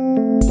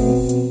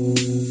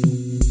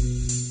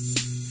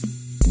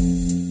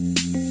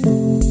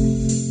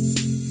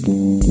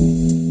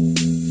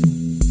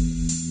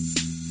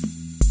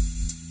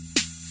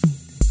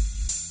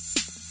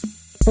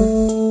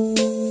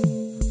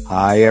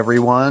 Hi,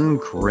 everyone.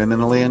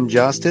 Criminal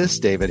Injustice,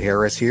 David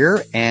Harris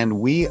here, and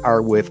we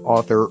are with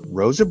author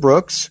Rosa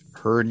Brooks.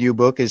 Her new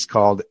book is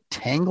called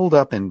Tangled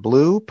Up in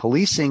Blue,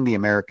 Policing the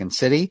American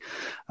City,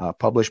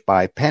 published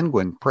by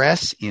Penguin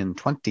Press in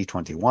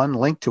 2021.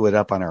 Link to it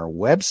up on our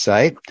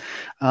website.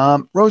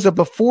 Rosa,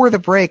 before the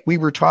break, we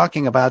were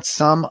talking about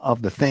some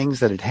of the things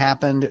that had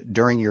happened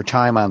during your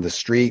time on the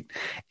street.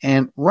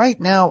 And right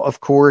now, of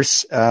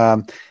course,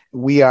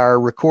 we are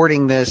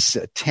recording this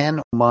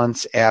 10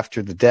 months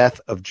after the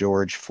death of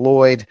George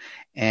Floyd,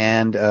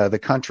 and the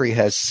country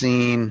has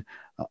seen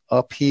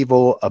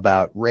upheaval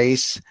about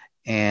race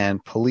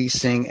and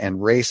policing and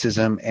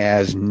racism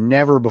as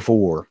never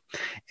before.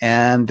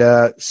 And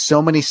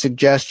so many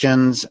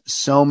suggestions,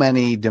 so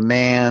many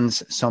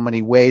demands, so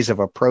many ways of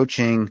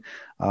approaching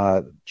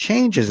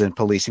changes in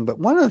policing. But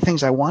one of the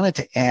things I wanted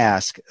to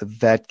ask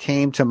that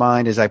came to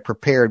mind as I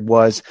prepared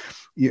was,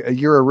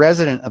 you're a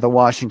resident of the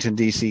Washington,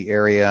 D.C.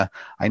 area.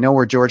 I know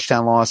where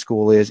Georgetown Law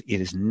School is.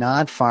 It is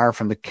not far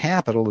from the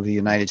capital of the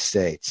United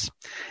States.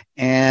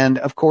 And,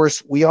 of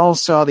course, we all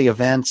saw the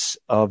events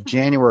of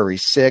January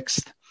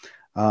 6th,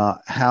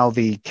 how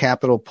the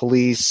Capitol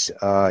Police,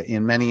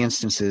 in many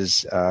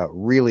instances,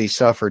 really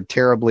suffered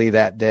terribly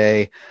that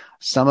day.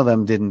 Some of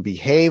them didn't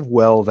behave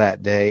well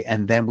that day.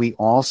 And then we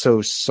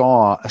also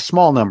saw a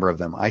small number of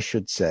them, I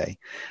should say.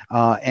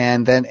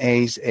 And then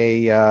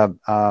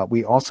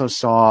we also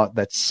saw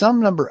that some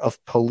number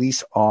of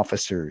police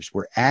officers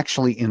were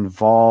actually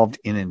involved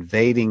in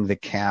invading the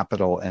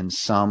Capitol and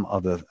some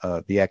of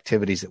the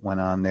activities that went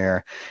on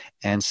there.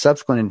 And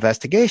subsequent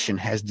investigation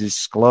has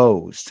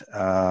disclosed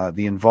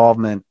the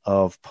involvement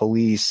of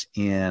police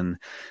in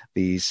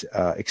these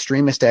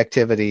extremist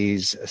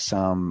activities,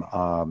 some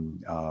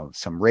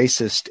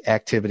racist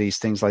activities,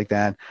 things like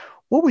that.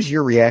 What was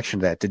your reaction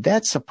to that? Did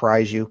that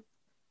surprise you?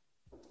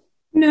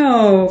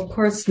 No, of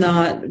course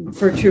not,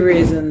 for two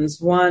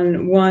reasons.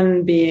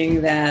 One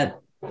being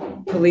that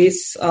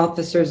police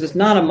officers is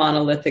not a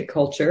monolithic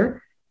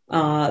culture.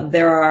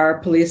 There are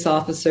police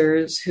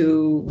officers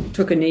who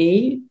took a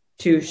knee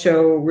to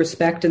show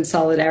respect and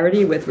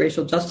solidarity with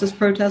racial justice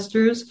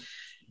protesters.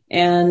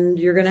 And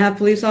you're going to have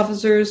police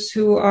officers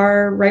who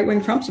are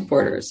right-wing Trump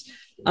supporters.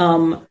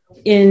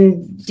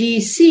 In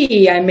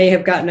D.C., I may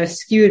have gotten a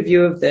skewed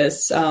view of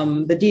this.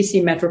 The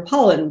D.C.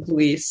 Metropolitan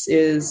Police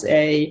is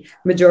a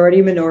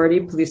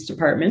majority-minority police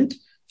department,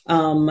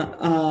 and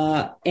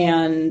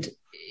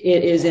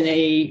it is in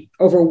a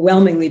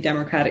overwhelmingly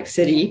Democratic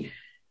city.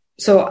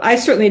 So I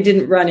certainly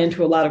didn't run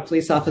into a lot of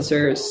police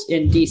officers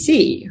in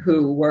D.C.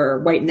 who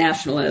were white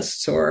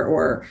nationalists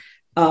or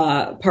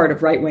part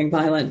of right-wing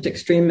violent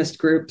extremist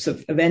groups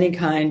of any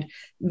kind.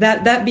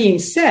 That being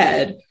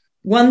said,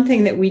 one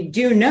thing that we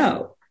do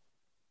know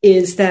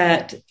is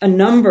that a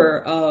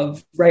number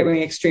of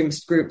right-wing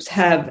extremist groups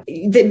have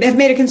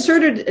made a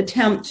concerted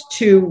attempt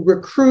to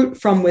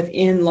recruit from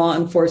within law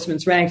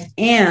enforcement's ranks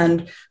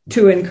and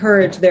to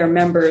encourage their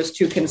members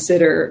to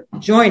consider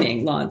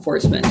joining law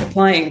enforcement,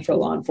 applying for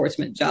law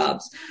enforcement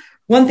jobs.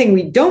 One thing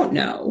we don't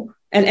know,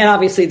 and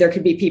obviously there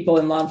could be people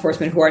in law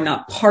enforcement who are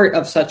not part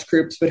of such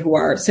groups, but who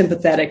are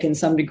sympathetic in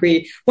some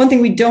degree. One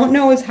thing we don't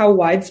know is how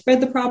widespread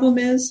the problem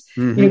is.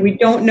 Mm-hmm. We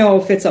don't know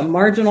if it's a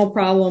marginal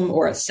problem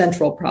or a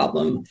central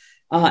problem.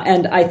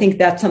 And I think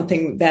that's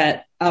something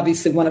that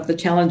obviously one of the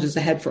challenges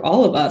ahead for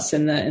all of us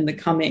in the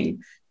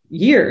coming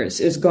years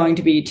is going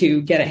to be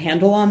to get a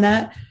handle on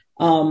that.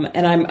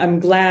 And I'm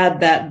glad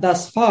that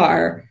thus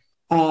far,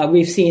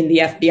 we've seen the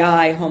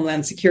FBI,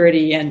 Homeland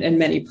Security, and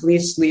many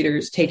police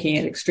leaders taking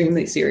it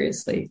extremely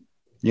seriously.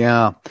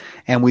 Yeah,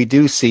 and we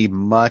do see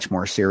much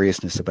more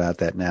seriousness about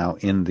that now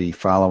in the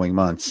following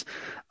months.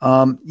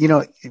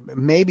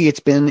 Maybe it's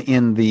been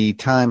in the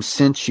time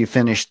since you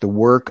finished the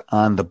work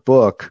on the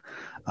book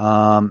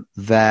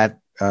that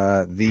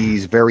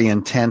these very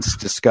intense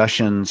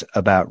discussions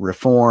about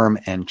reform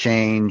and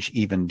change,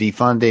 even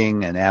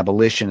defunding and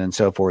abolition and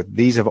so forth,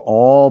 these have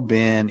all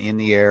been in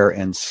the air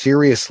and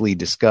seriously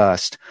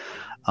discussed.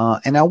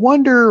 And I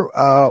wonder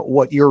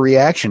what your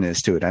reaction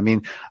is to it. I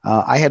mean,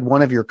 I had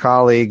one of your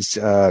colleagues,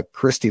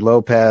 Christy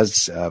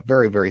Lopez, a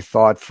very, very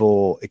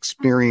thoughtful,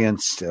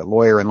 experienced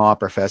lawyer and law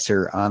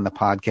professor on the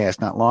podcast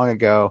not long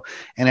ago.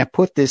 And I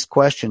put this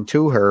question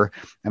to her.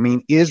 I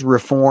mean, is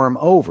reform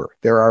over?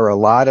 There are a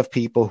lot of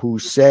people who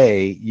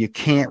say you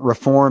can't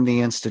reform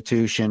the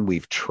institution.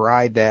 We've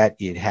tried that.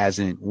 It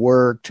hasn't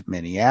worked.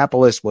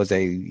 Minneapolis was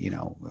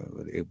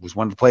it was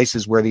one of the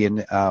places where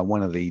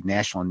one of the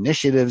national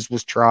initiatives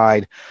was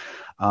tried.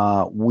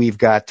 We've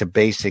got to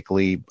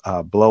basically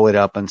blow it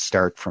up and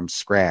start from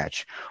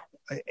scratch.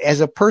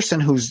 As a person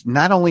who's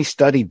not only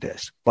studied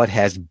this, but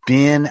has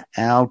been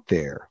out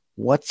there,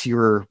 what's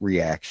your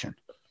reaction?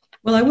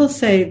 Well, I will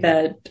say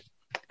that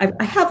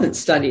I haven't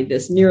studied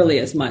this nearly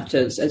as much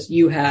as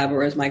you have,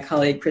 or as my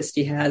colleague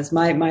Christy has.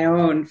 My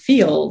own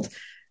field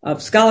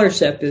of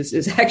scholarship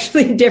is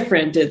actually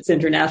different. It's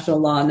international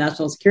law and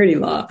national security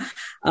law.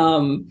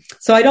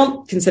 So I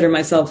don't consider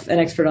myself an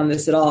expert on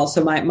this at all.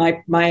 So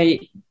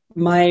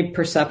my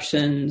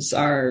perceptions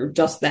are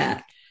just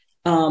that.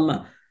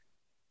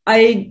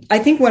 I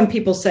think when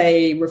people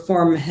say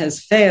reform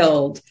has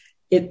failed,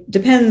 it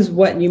depends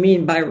what you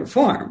mean by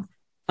reform.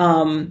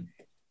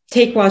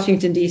 Take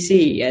Washington,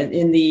 D.C. At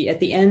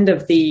the end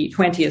of the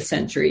 20th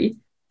century,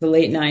 the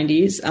late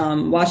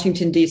 90s,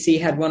 Washington, D.C.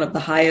 had one of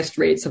the highest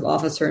rates of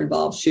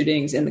officer-involved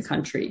shootings in the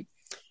country.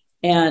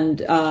 And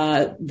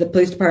the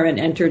police department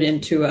entered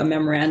into a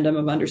memorandum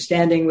of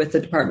understanding with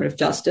the Department of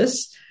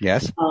Justice.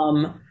 Yes.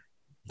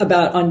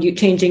 About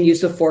changing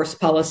use of force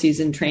policies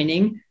and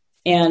training.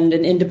 And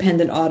an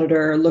independent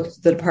auditor looked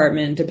at the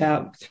department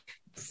about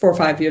 4 or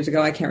 5 years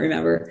ago, I can't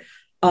remember,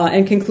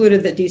 and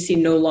concluded that DC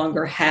no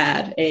longer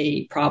had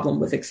a problem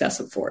with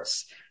excessive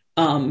force.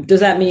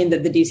 Does that mean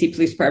that the DC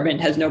Police Department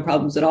has no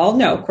problems at all?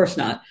 No, of course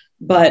not.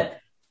 But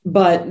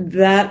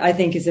that, I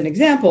think, is an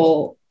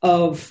example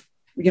of,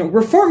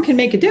 reform can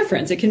make a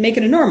difference. It can make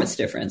an enormous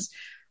difference.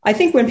 I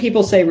think when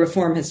people say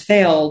reform has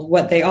failed,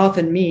 what they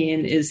often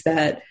mean is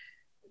that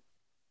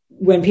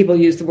when people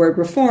use the word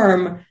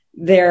reform,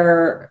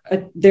 they're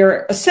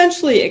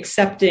essentially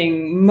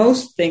accepting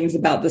most things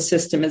about the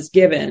system as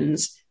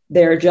givens.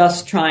 They're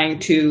just trying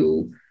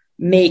to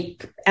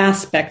make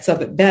aspects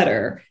of it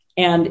better.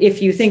 And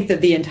if you think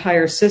that the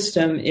entire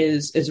system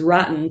is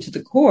rotten to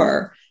the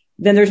core,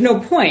 then there's no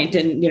point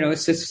in,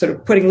 it's just sort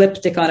of putting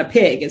lipstick on a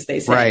pig, as they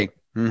say. Right.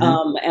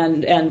 Mm-hmm.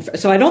 And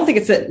so I don't think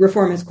it's that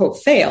reform has,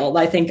 quote, failed.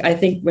 I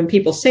think when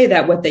people say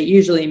that, what they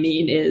usually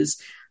mean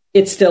is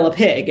it's still a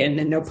pig,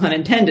 and no pun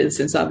intended,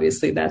 since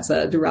obviously that's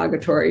a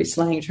derogatory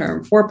slang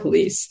term for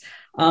police.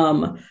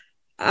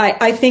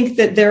 I think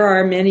that there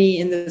are many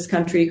in this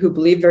country who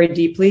believe very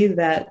deeply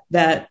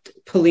that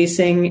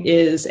policing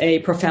is a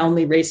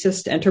profoundly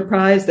racist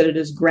enterprise, that it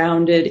is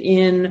grounded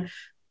in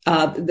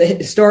the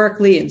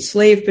historically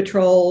enslaved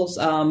patrols,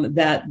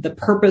 that the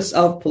purpose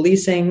of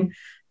policing,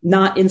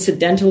 not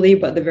incidentally,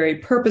 but the very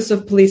purpose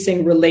of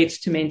policing, relates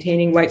to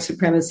maintaining white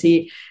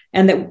supremacy,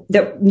 and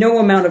that no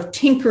amount of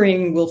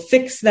tinkering will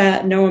fix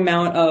that, no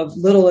amount of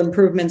little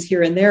improvements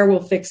here and there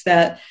will fix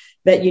that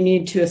you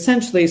need to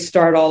essentially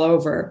start all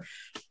over.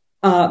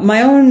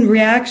 My own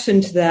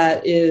reaction to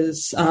that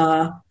is,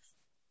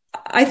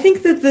 I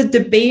think that the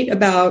debate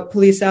about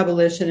police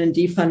abolition and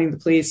defunding the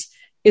police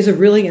is a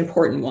really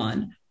important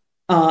one.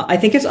 I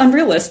think it's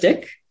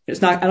unrealistic. I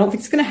don't think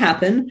it's going to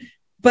happen,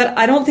 but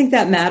I don't think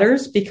that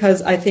matters,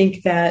 because I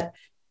think that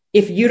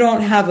if you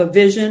don't have a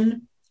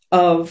vision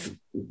of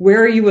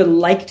where you would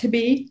like to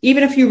be,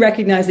 even if you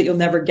recognize that you'll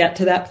never get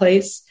to that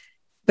place,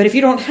 but if you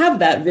don't have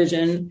that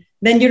vision,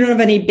 then you don't have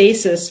any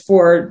basis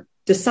for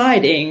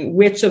deciding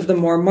which of the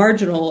more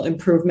marginal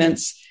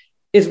improvements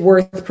is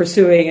worth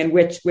pursuing and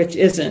which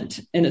isn't,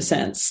 in a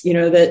sense.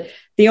 That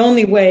the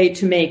only way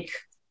to make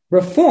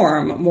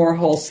reform more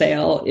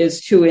wholesale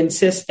is to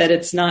insist that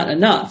it's not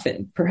enough,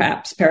 and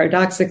perhaps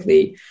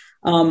paradoxically.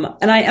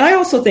 And I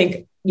also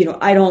think,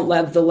 I don't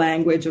love the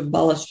language of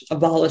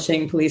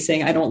abolishing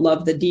policing. I don't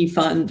love the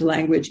defund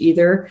language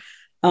either.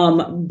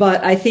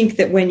 But I think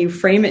that when you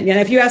frame it, and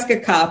if you ask a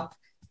cop,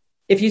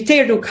 if you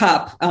say to a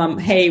cop,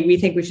 hey, we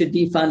think we should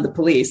defund the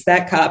police,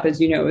 that cop,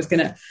 as you know, is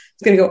going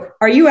to go,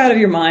 are you out of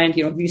your mind?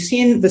 Have you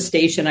seen the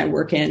station I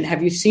work in?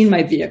 Have you seen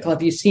my vehicle?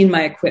 Have you seen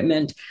my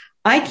equipment?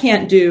 I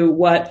can't do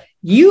what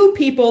you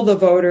people, the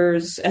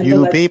voters and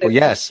you people,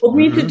 yes, told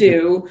me to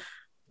do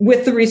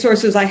with the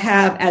resources I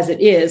have as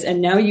it is.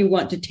 And now you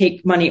want to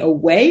take money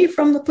away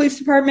from the police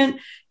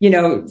department,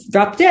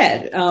 drop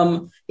dead.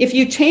 If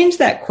you change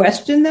that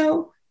question,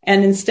 though,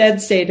 and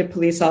instead say to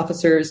police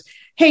officers,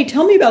 hey,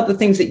 tell me about the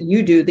things that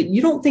you do that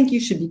you don't think you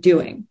should be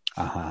doing.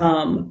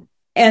 And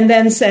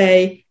then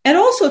say, and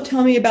also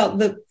tell me about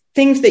the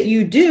things that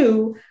you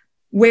do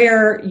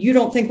where you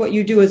don't think what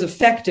you do is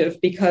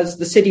effective because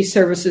the city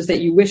services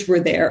that you wish were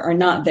there are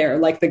not there,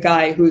 like the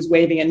guy who's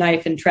waving a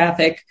knife in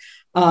traffic,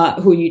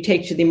 who you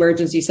take to the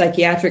emergency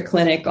psychiatric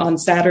clinic on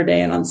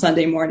Saturday, and on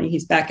Sunday morning,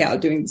 he's back out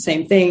doing the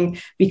same thing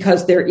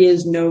because there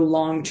is no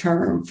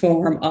long-term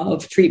form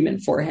of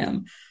treatment for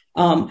him.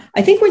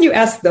 I think when you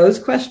ask those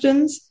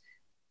questions,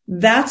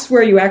 that's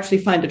where you actually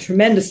find a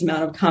tremendous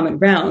amount of common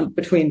ground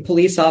between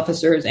police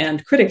officers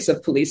and critics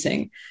of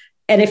policing.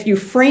 And if you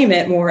frame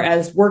it more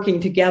as working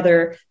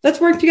together,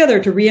 let's work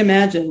together to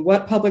reimagine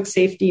what public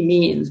safety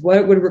means, what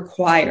it would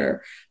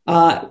require,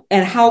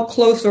 and how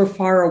close or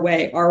far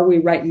away are we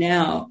right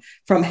now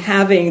from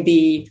having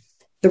the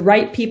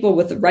right people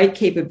with the right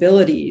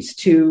capabilities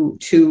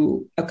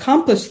to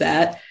accomplish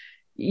that.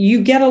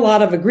 You get a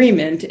lot of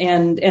agreement,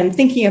 and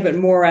thinking of it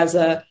more as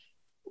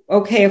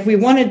okay, if we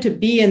wanted to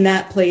be in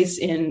that place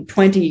in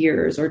 20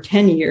 years or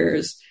 10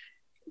 years,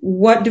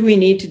 what do we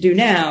need to do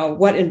now?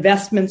 What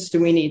investments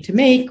do we need to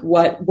make?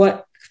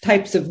 What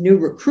types of new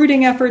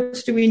recruiting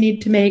efforts do we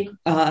need to make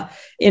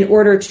in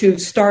order to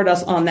start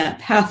us on that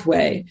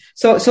pathway?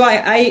 So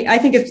I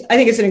think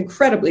it's an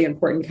incredibly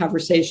important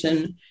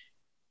conversation,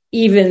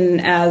 even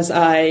as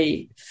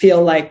I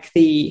feel like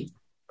the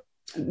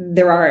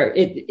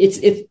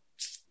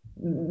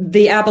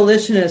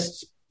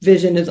abolitionist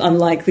vision is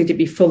unlikely to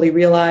be fully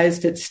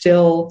realized. It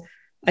still,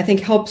 I think,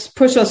 helps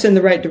push us in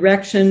the right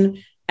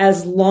direction,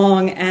 as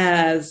long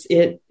as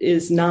it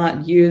is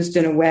not used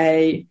in a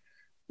way,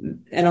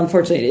 and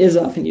unfortunately it is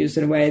often used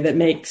in a way that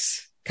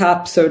makes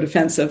cops so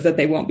defensive that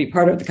they won't be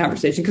part of the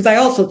conversation. Because I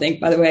also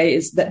think, by the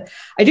way,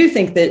 I do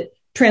think that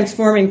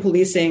transforming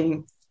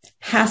policing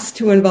has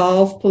to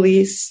involve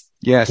police.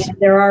 Yes. And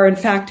there are, in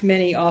fact,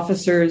 many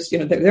officers,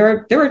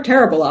 there are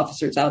terrible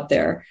officers out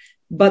there,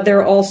 but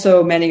there are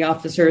also many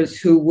officers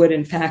who would,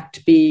 in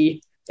fact,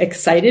 be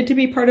excited to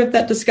be part of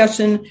that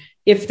discussion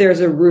if there's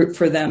a route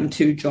for them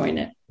to join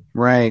it.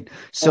 Right.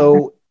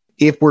 So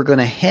if we're going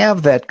to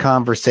have that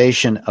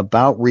conversation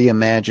about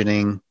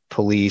reimagining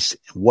police,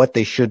 what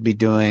they should be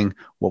doing,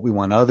 what we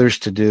want others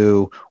to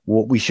do,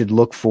 what we should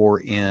look for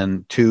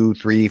in 2,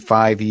 3,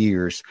 5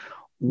 years,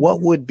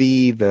 what would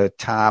be the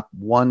top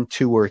 1,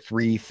 2, or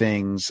 3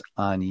 things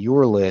on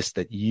your list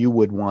that you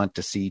would want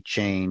to see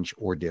change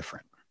or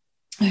different?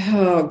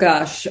 Oh,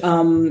 gosh.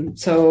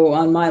 So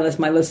on my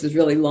list is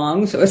really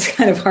long, so it's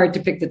kind of hard to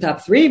pick the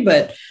top 3,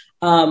 but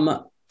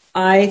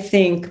I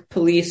think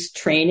police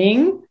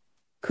training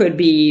could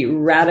be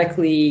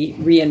radically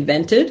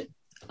reinvented,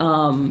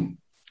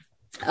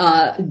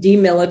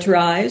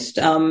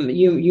 demilitarized.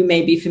 You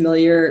may be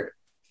familiar,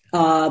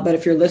 but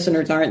if your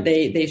listeners aren't,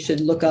 they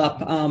should look up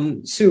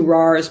Sue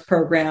Rahr's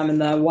program in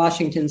the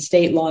Washington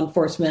State Law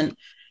Enforcement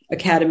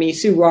Academy.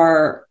 Sue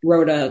Rahr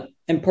wrote an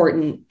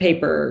important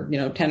paper,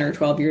 10 or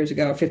 12 years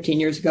ago, 15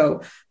 years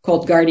ago,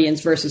 called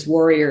Guardians versus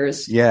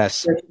Warriors.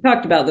 Yes. Where she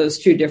talked about those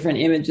 2 different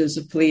images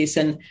of police.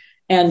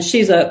 And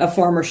she's a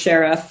former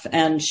sheriff,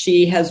 and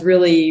she has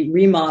really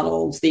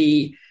remodeled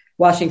the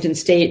Washington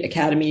State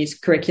Academy's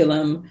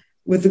curriculum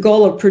with the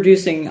goal of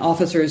producing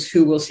officers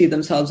who will see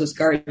themselves as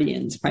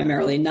guardians,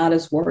 primarily, not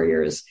as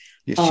warriors.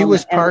 She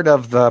was part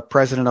of the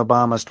President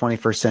Obama's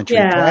 21st Century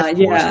Task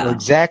Force for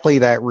exactly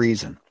that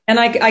reason. And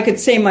I could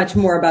say much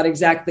more about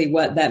exactly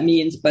what that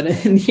means, but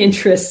in the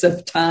interest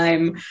of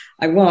time,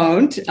 I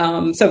won't.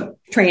 So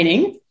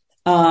training.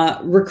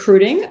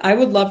 Recruiting. I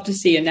would love to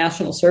see a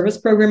national service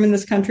program in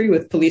this country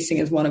with policing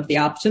as one of the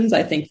options.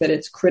 I think that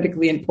it's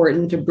critically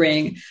important to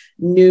bring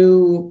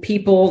new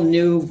people,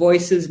 new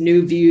voices,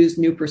 new views,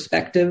 new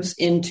perspectives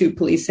into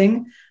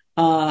policing.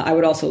 I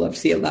would also love to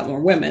see a lot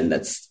more women.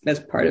 That's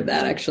part of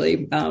that,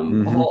 actually.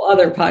 A whole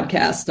other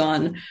podcast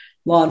on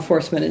law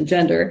enforcement and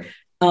gender.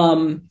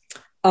 And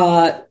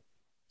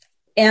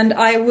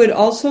I would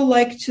also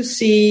like to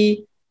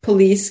see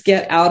police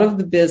get out of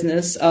the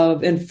business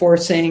of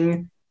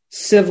enforcing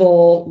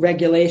civil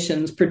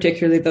regulations,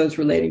 particularly those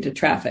relating to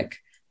traffic.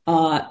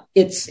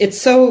 It's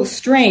so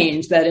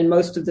strange that in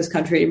most of this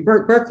country,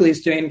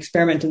 Berkeley's doing an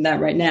experiment in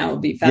that right now. It'll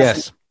be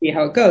fascinating to see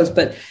how it goes,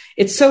 but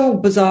it's so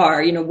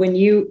bizarre.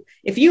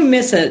 If you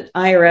miss an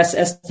IRS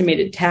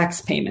estimated tax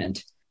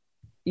payment,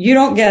 you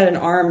don't get an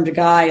armed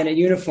guy in a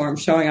uniform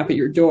showing up at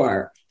your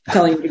door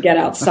telling you to get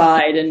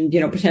outside and,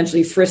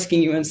 potentially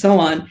frisking you and so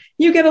on.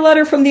 You get a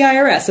letter from the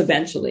IRS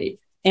eventually.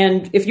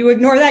 And if you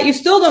ignore that, you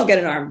still don't get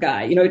an armed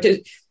guy.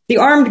 The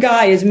armed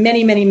guy is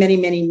many, many, many,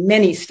 many,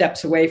 many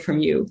steps away from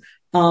you.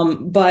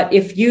 But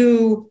if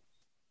you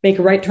make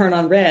a right turn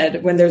on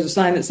red when there's a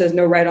sign that says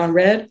no right on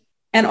red,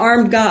 an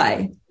armed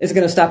guy is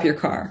going to stop your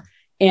car.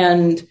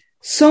 And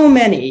so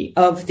many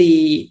of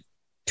the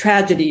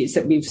tragedies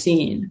that we've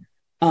seen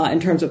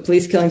in terms of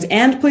police killings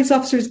and police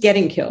officers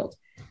getting killed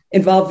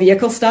involve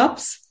vehicle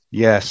stops.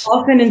 Yes.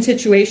 Often in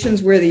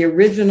situations where the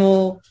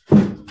original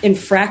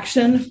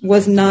infraction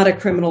was not a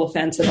criminal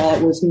offense at all.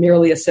 It was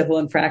merely a civil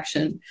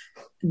infraction.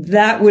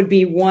 That would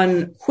be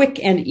one quick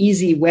and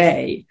easy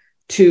way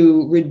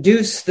to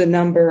reduce the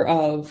number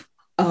of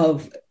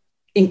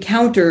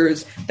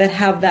encounters that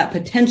have that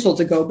potential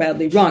to go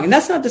badly wrong. And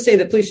that's not to say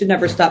that police should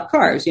never stop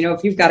cars.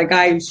 If you've got a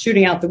guy who's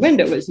shooting out the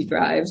window as he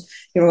drives,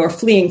 or a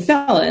fleeing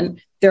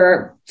felon, there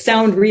are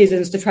sound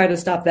reasons to try to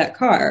stop that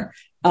car.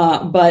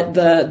 But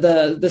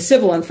the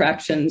civil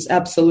infractions,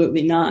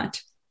 absolutely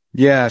not.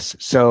 Yes.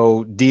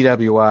 So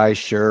DWI,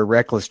 sure.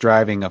 Reckless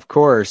driving, of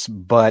course,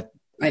 but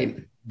right.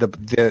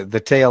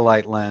 The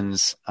taillight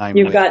lens.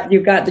 You've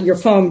got your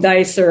foam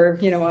dice, or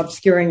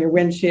obscuring your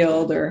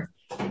windshield, or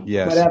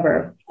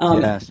whatever.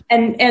 Yes.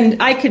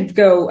 And I could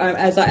go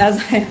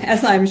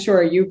as I'm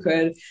sure you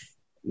could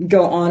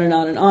go on and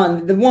on and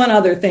on. The one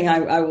other thing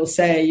I will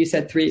say, you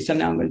said 3, so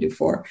now I'm going to do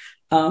 4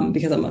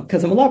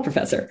 because I'm a law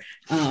professor.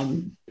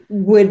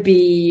 Would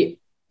be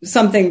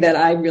something that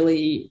I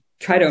really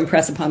try to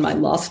impress upon my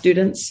law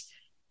students.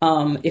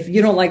 If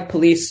you don't like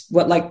police,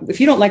 if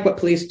you don't like what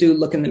police do,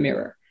 look in the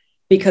mirror.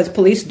 Because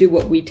police do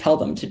what we tell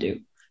them to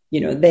do.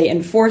 They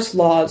enforce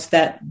laws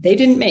that they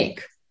didn't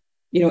make,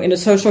 in a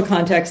social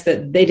context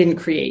that they didn't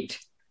create.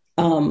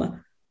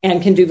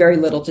 and can do very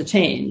little to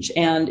change.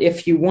 And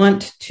if you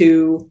want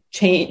to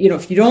change,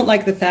 if you don't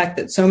like the fact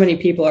that so many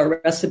people are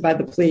arrested by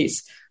the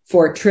police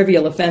for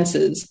trivial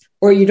offenses,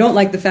 or you don't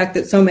like the fact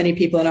that so many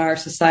people in our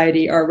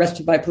society are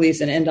arrested by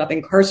police and end up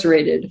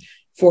incarcerated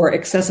for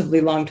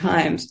excessively long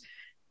times,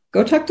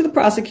 go talk to the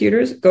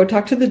prosecutors, go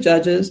talk to the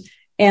judges,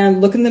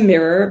 and look in the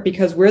mirror,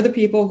 because we're the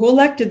people who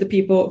elected the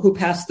people who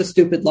passed the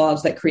stupid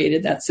laws that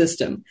created that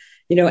system.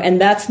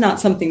 And that's not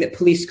something that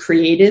police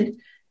created.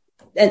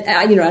 And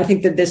I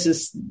think that this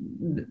is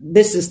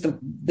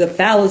the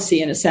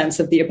fallacy, in a sense,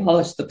 of the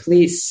abolish the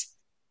police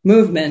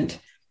movement.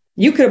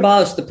 You could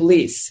abolish the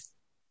police,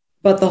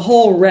 but the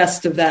whole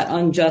rest of that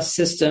unjust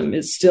system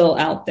is still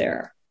out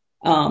there.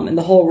 And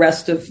the whole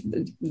rest of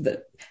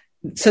the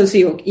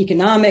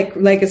socioeconomic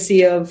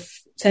legacy of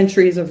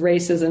centuries of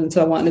racism and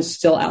so on is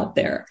still out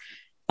there.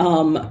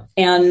 And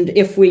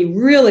if we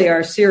really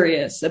are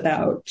serious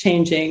about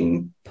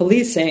changing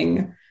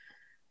policing,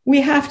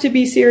 we have to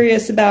be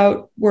serious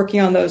about working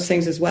on those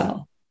things as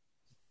well.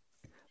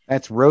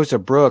 That's Rosa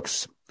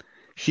Brooks.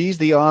 She's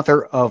the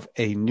author of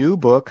a new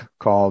book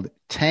called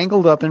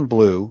Tangled Up in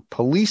Blue,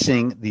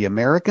 Policing the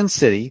American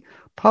City,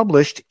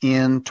 published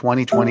in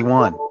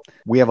 2021.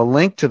 We have a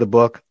link to the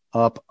book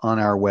up on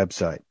our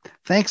website.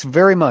 Thanks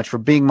very much for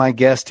being my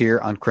guest here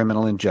on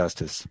Criminal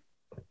Injustice.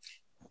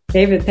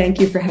 David, thank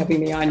you for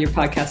having me on your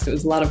podcast. It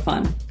was a lot of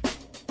fun.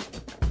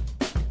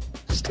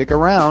 Stick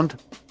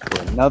around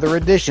for another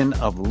edition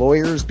of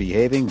Lawyers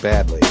Behaving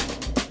Badly.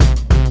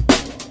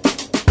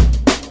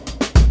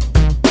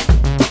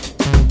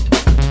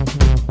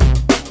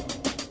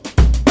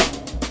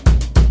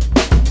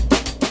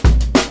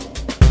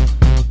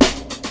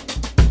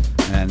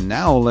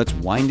 Now let's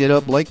wind it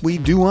up like we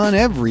do on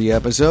every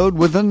episode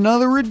with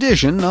another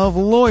edition of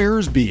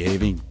Lawyers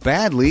Behaving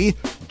Badly,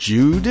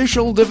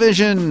 Judicial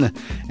Division.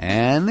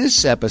 And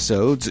this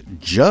episode's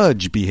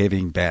Judge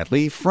Behaving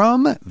Badly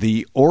from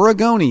the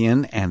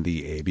Oregonian and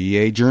the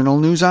ABA Journal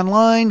News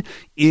Online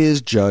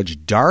is Judge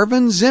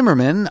Darvin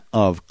Zimmerman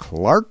of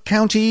Clark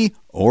County,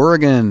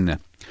 Oregon.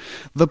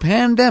 The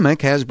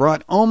pandemic has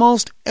brought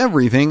almost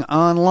everything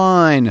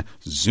online,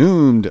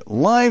 Zoomed,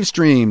 live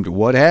streamed,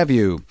 what have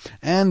you.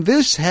 And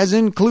this has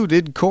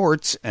included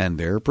courts and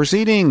their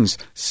proceedings.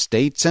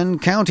 States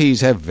and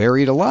counties have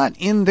varied a lot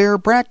in their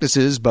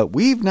practices, but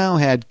we've now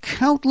had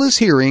countless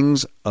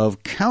hearings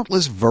of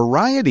countless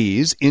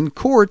varieties in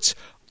courts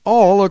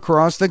all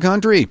across the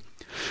country.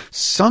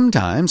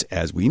 Sometimes,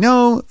 as we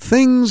know,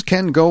 things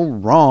can go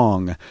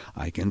wrong.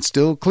 I can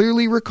still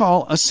clearly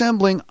recall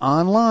assembling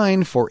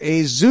online for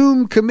a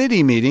Zoom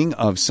committee meeting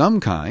of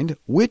some kind,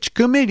 which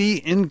committee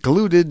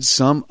included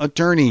some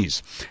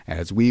attorneys.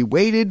 As we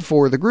waited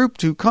for the group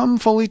to come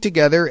fully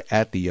together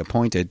at the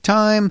appointed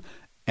time,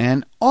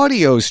 an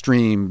audio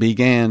stream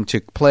began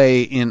to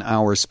play in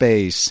our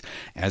space.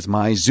 As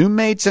my Zoom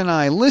mates and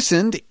I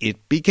listened,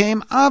 it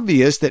became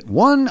obvious that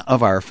one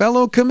of our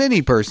fellow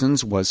committee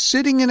persons was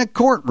sitting in a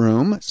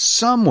courtroom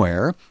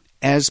somewhere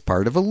as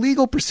part of a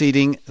legal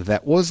proceeding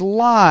that was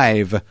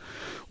live.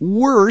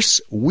 Worse,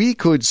 we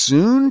could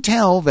soon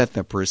tell that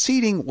the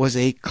proceeding was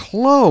a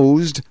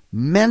closed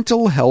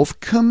mental health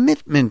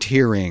commitment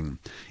hearing.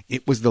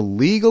 It was the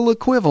legal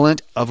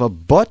equivalent of a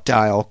butt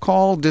dial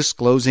call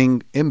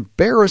disclosing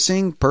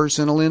embarrassing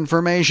personal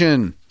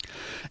information.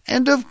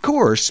 And of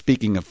course,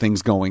 speaking of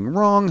things going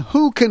wrong,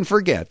 who can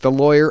forget the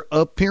lawyer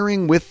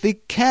appearing with the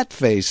cat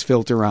face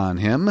filter on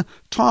him,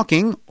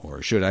 talking,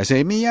 or should I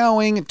say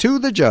meowing, to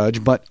the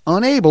judge, but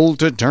unable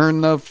to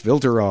turn the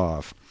filter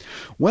off?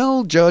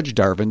 Well, Judge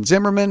Darvin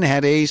Zimmerman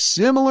had a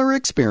similar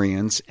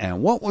experience,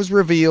 and what was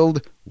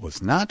revealed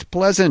was not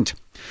pleasant.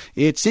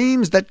 It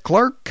seems that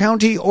Clark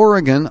County,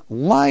 Oregon,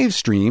 live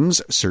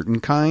streams certain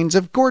kinds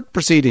of court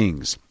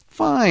proceedings.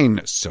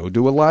 Fine, so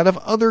do a lot of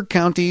other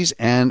counties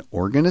and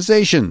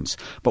organizations.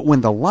 But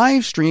when the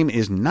live stream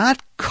is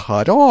not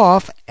cut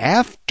off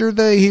after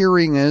the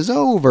hearing is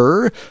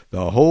over,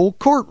 the whole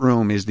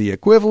courtroom is the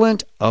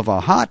equivalent of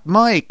a hot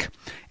mic.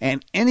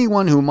 And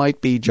anyone who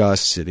might be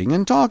just sitting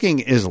and talking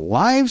is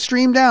live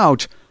streamed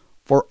out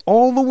for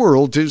all the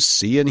world to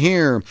see and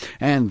hear.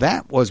 And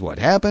that was what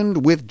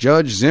happened with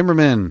Judge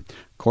Zimmerman.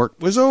 Court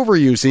was over,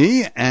 you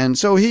see, and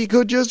so he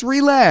could just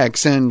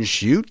relax and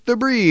shoot the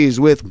breeze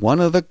with one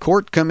of the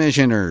court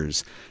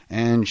commissioners.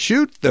 And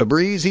shoot the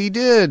breeze he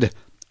did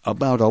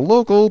about a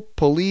local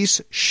police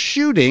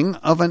shooting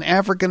of an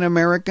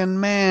African-American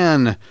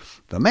man.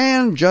 The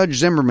man, Judge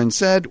Zimmerman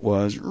said,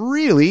 was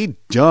really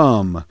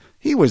dumb.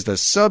 He was the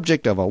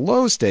subject of a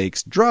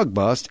low-stakes drug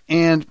bust,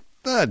 and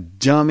the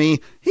dummy,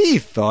 he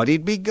thought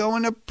he'd be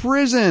going to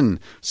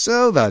prison.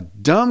 So the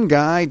dumb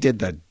guy did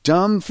the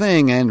dumb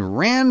thing and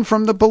ran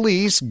from the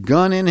police,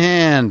 gun in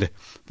hand.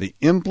 The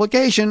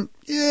implication,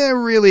 you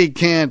really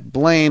can't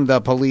blame the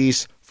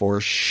police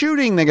for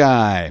shooting the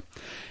guy.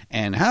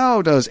 And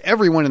how does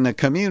everyone in the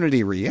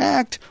community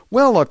react?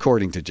 Well,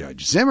 according to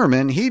Judge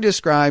Zimmerman, he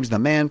describes the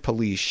man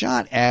police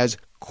shot as,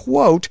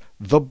 quote,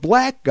 the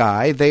black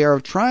guy they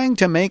are trying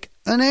to make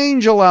an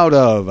angel out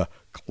of,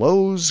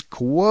 close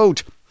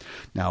quote.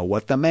 Now,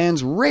 what the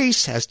man's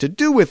race has to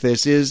do with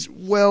this is,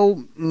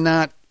 well,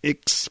 not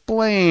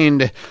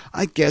explained.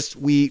 I guess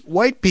we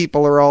white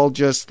people are all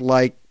just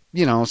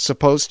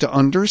supposed to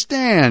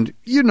understand.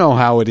 You know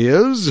how it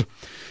is.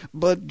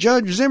 But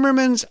Judge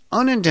Zimmerman's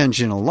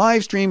unintentional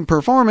live stream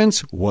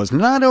performance was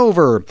not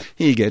over.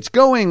 He gets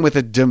going with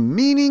a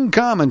demeaning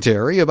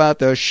commentary about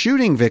the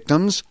shooting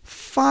victim's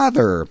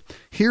father.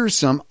 Here's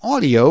some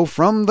audio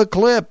from the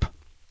clip.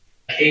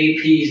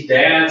 KP's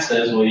dad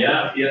says, well,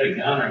 yeah, if he had a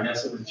gun, I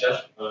guess it was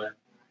justified.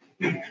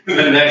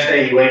 The next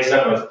day he wakes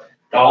up with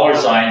dollar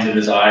signs in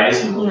his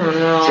eyes, and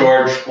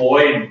George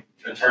Floyd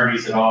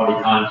attorneys had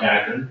already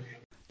contacted him.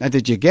 Now,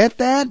 did you get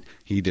that?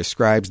 He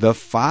describes the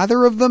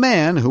father of the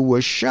man who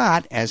was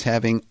shot as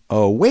having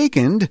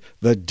awakened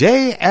the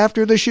day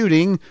after the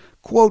shooting,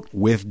 quote,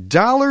 with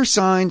dollar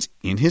signs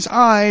in his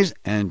eyes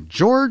and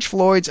George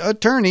Floyd's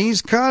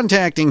attorneys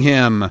contacting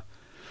him.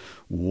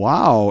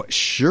 Wow,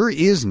 sure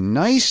is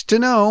nice to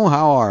know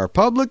how our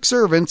public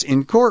servants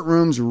in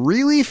courtrooms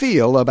really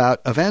feel about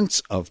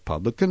events of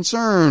public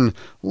concern,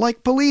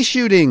 like police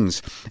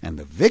shootings and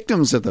the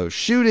victims of those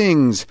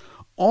shootings,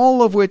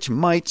 all of which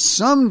might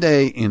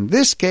someday, in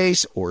this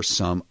case or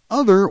some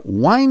other,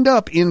 wind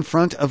up in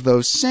front of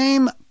those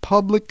same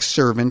public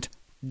servant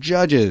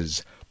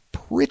judges.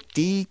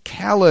 Pretty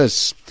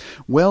callous.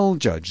 Well,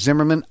 Judge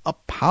Zimmerman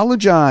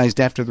apologized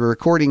after the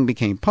recording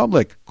became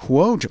public.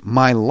 Quote,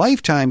 my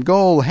lifetime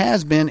goal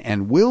has been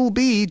and will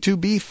be to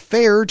be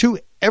fair to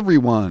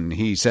everyone,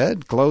 he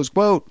said, close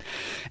quote.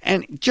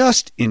 And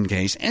just in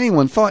case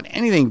anyone thought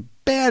anything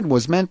bad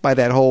was meant by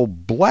that whole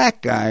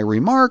black guy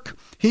remark,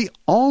 he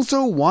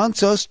also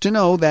wants us to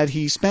know that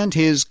he spent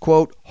his,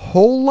 quote,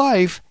 whole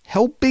life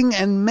helping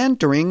and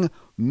mentoring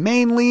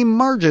mainly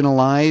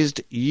marginalized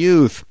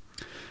youth.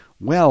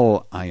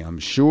 Well, I am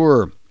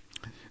sure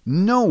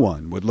no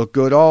one would look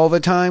good all the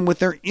time with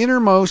their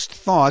innermost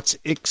thoughts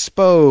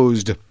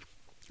exposed.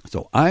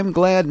 So I'm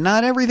glad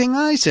not everything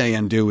I say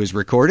and do is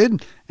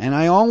recorded, and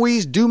I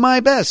always do my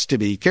best to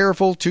be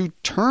careful to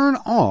turn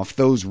off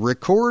those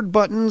record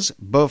buttons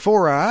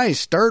before I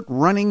start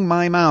running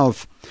my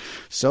mouth.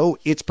 So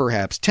it's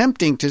perhaps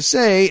tempting to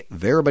say,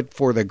 there but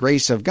for the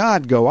grace of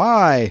God go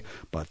I,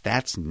 but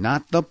that's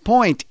not the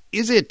point,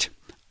 is it?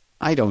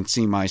 I don't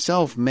see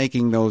myself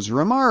making those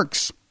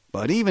remarks,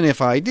 but even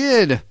if I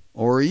did,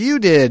 or you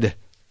did,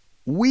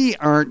 we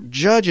aren't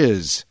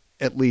judges.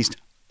 At least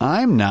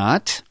I'm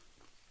not.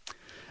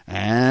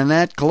 And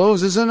that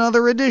closes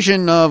another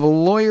edition of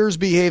Lawyers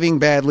Behaving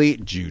Badly,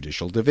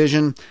 Judicial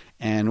Division.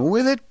 And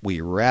with it,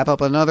 we wrap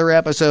up another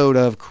episode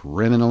of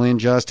Criminal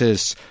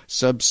Injustice.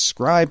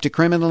 Subscribe to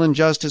Criminal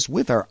Injustice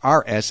with our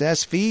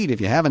RSS feed if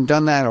you haven't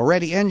done that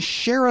already, and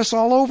share us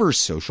all over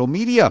social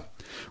media.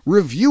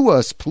 Review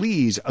us,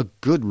 please. A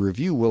good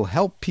review will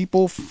help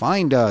people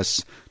find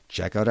us.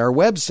 Check out our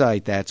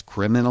website. That's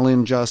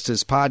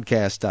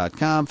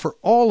criminalinjusticepodcast.com for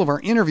all of our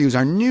interviews,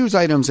 our news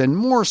items, and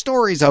more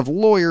stories of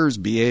lawyers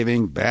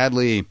behaving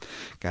badly.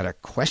 Got a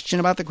question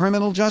about the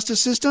criminal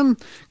justice system?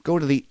 Go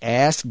to the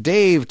Ask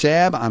Dave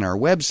tab on our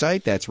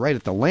website. That's right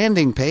at the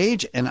landing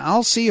page, and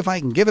I'll see if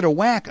I can give it a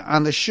whack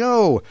on the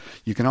show.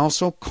 You can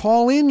also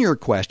call in your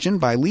question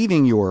by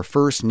leaving your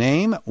first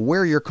name,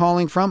 where you're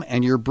calling from,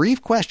 and your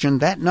brief question.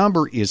 That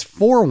number is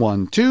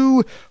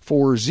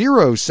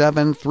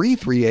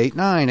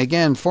 412-407-3389.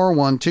 Again,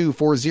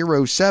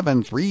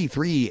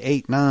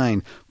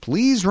 412-407-3389.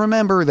 Please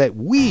remember that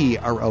we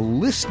are a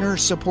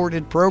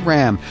listener-supported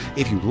program.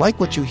 If you like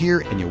what you hear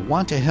and you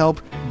want to help,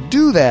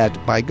 do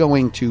that by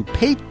going to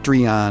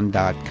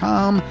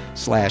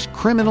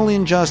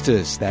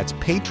patreon.com/criminalinjustice. That's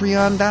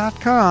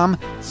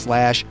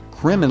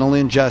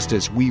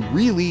patreon.com/criminalinjustice. We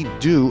really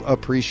do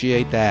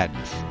appreciate that.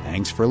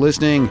 Thanks for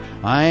listening.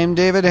 I'm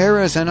David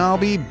Harris, and I'll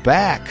be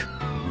back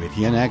with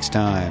you next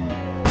time.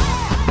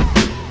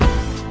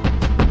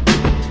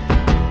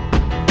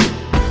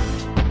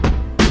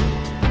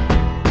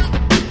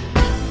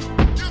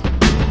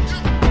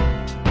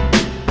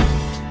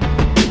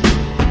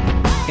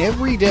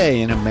 Every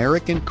day in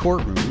American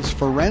courtrooms,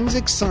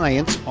 forensic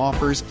science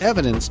offers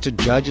evidence to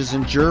judges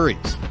and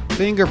juries.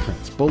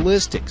 Fingerprints,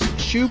 ballistics,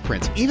 shoe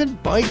prints, even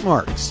bite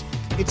marks.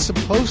 It's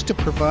supposed to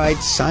provide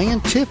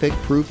scientific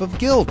proof of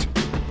guilt.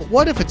 But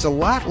what if it's a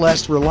lot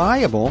less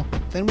reliable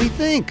than we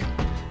think?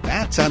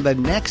 That's on the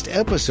next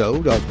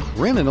episode of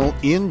Criminal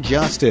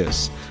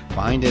Injustice.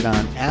 Find it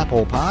on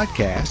Apple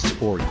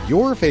Podcasts or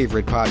your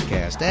favorite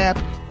podcast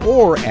app,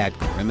 or at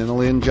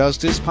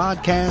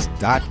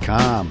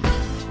criminalinjusticepodcast.com.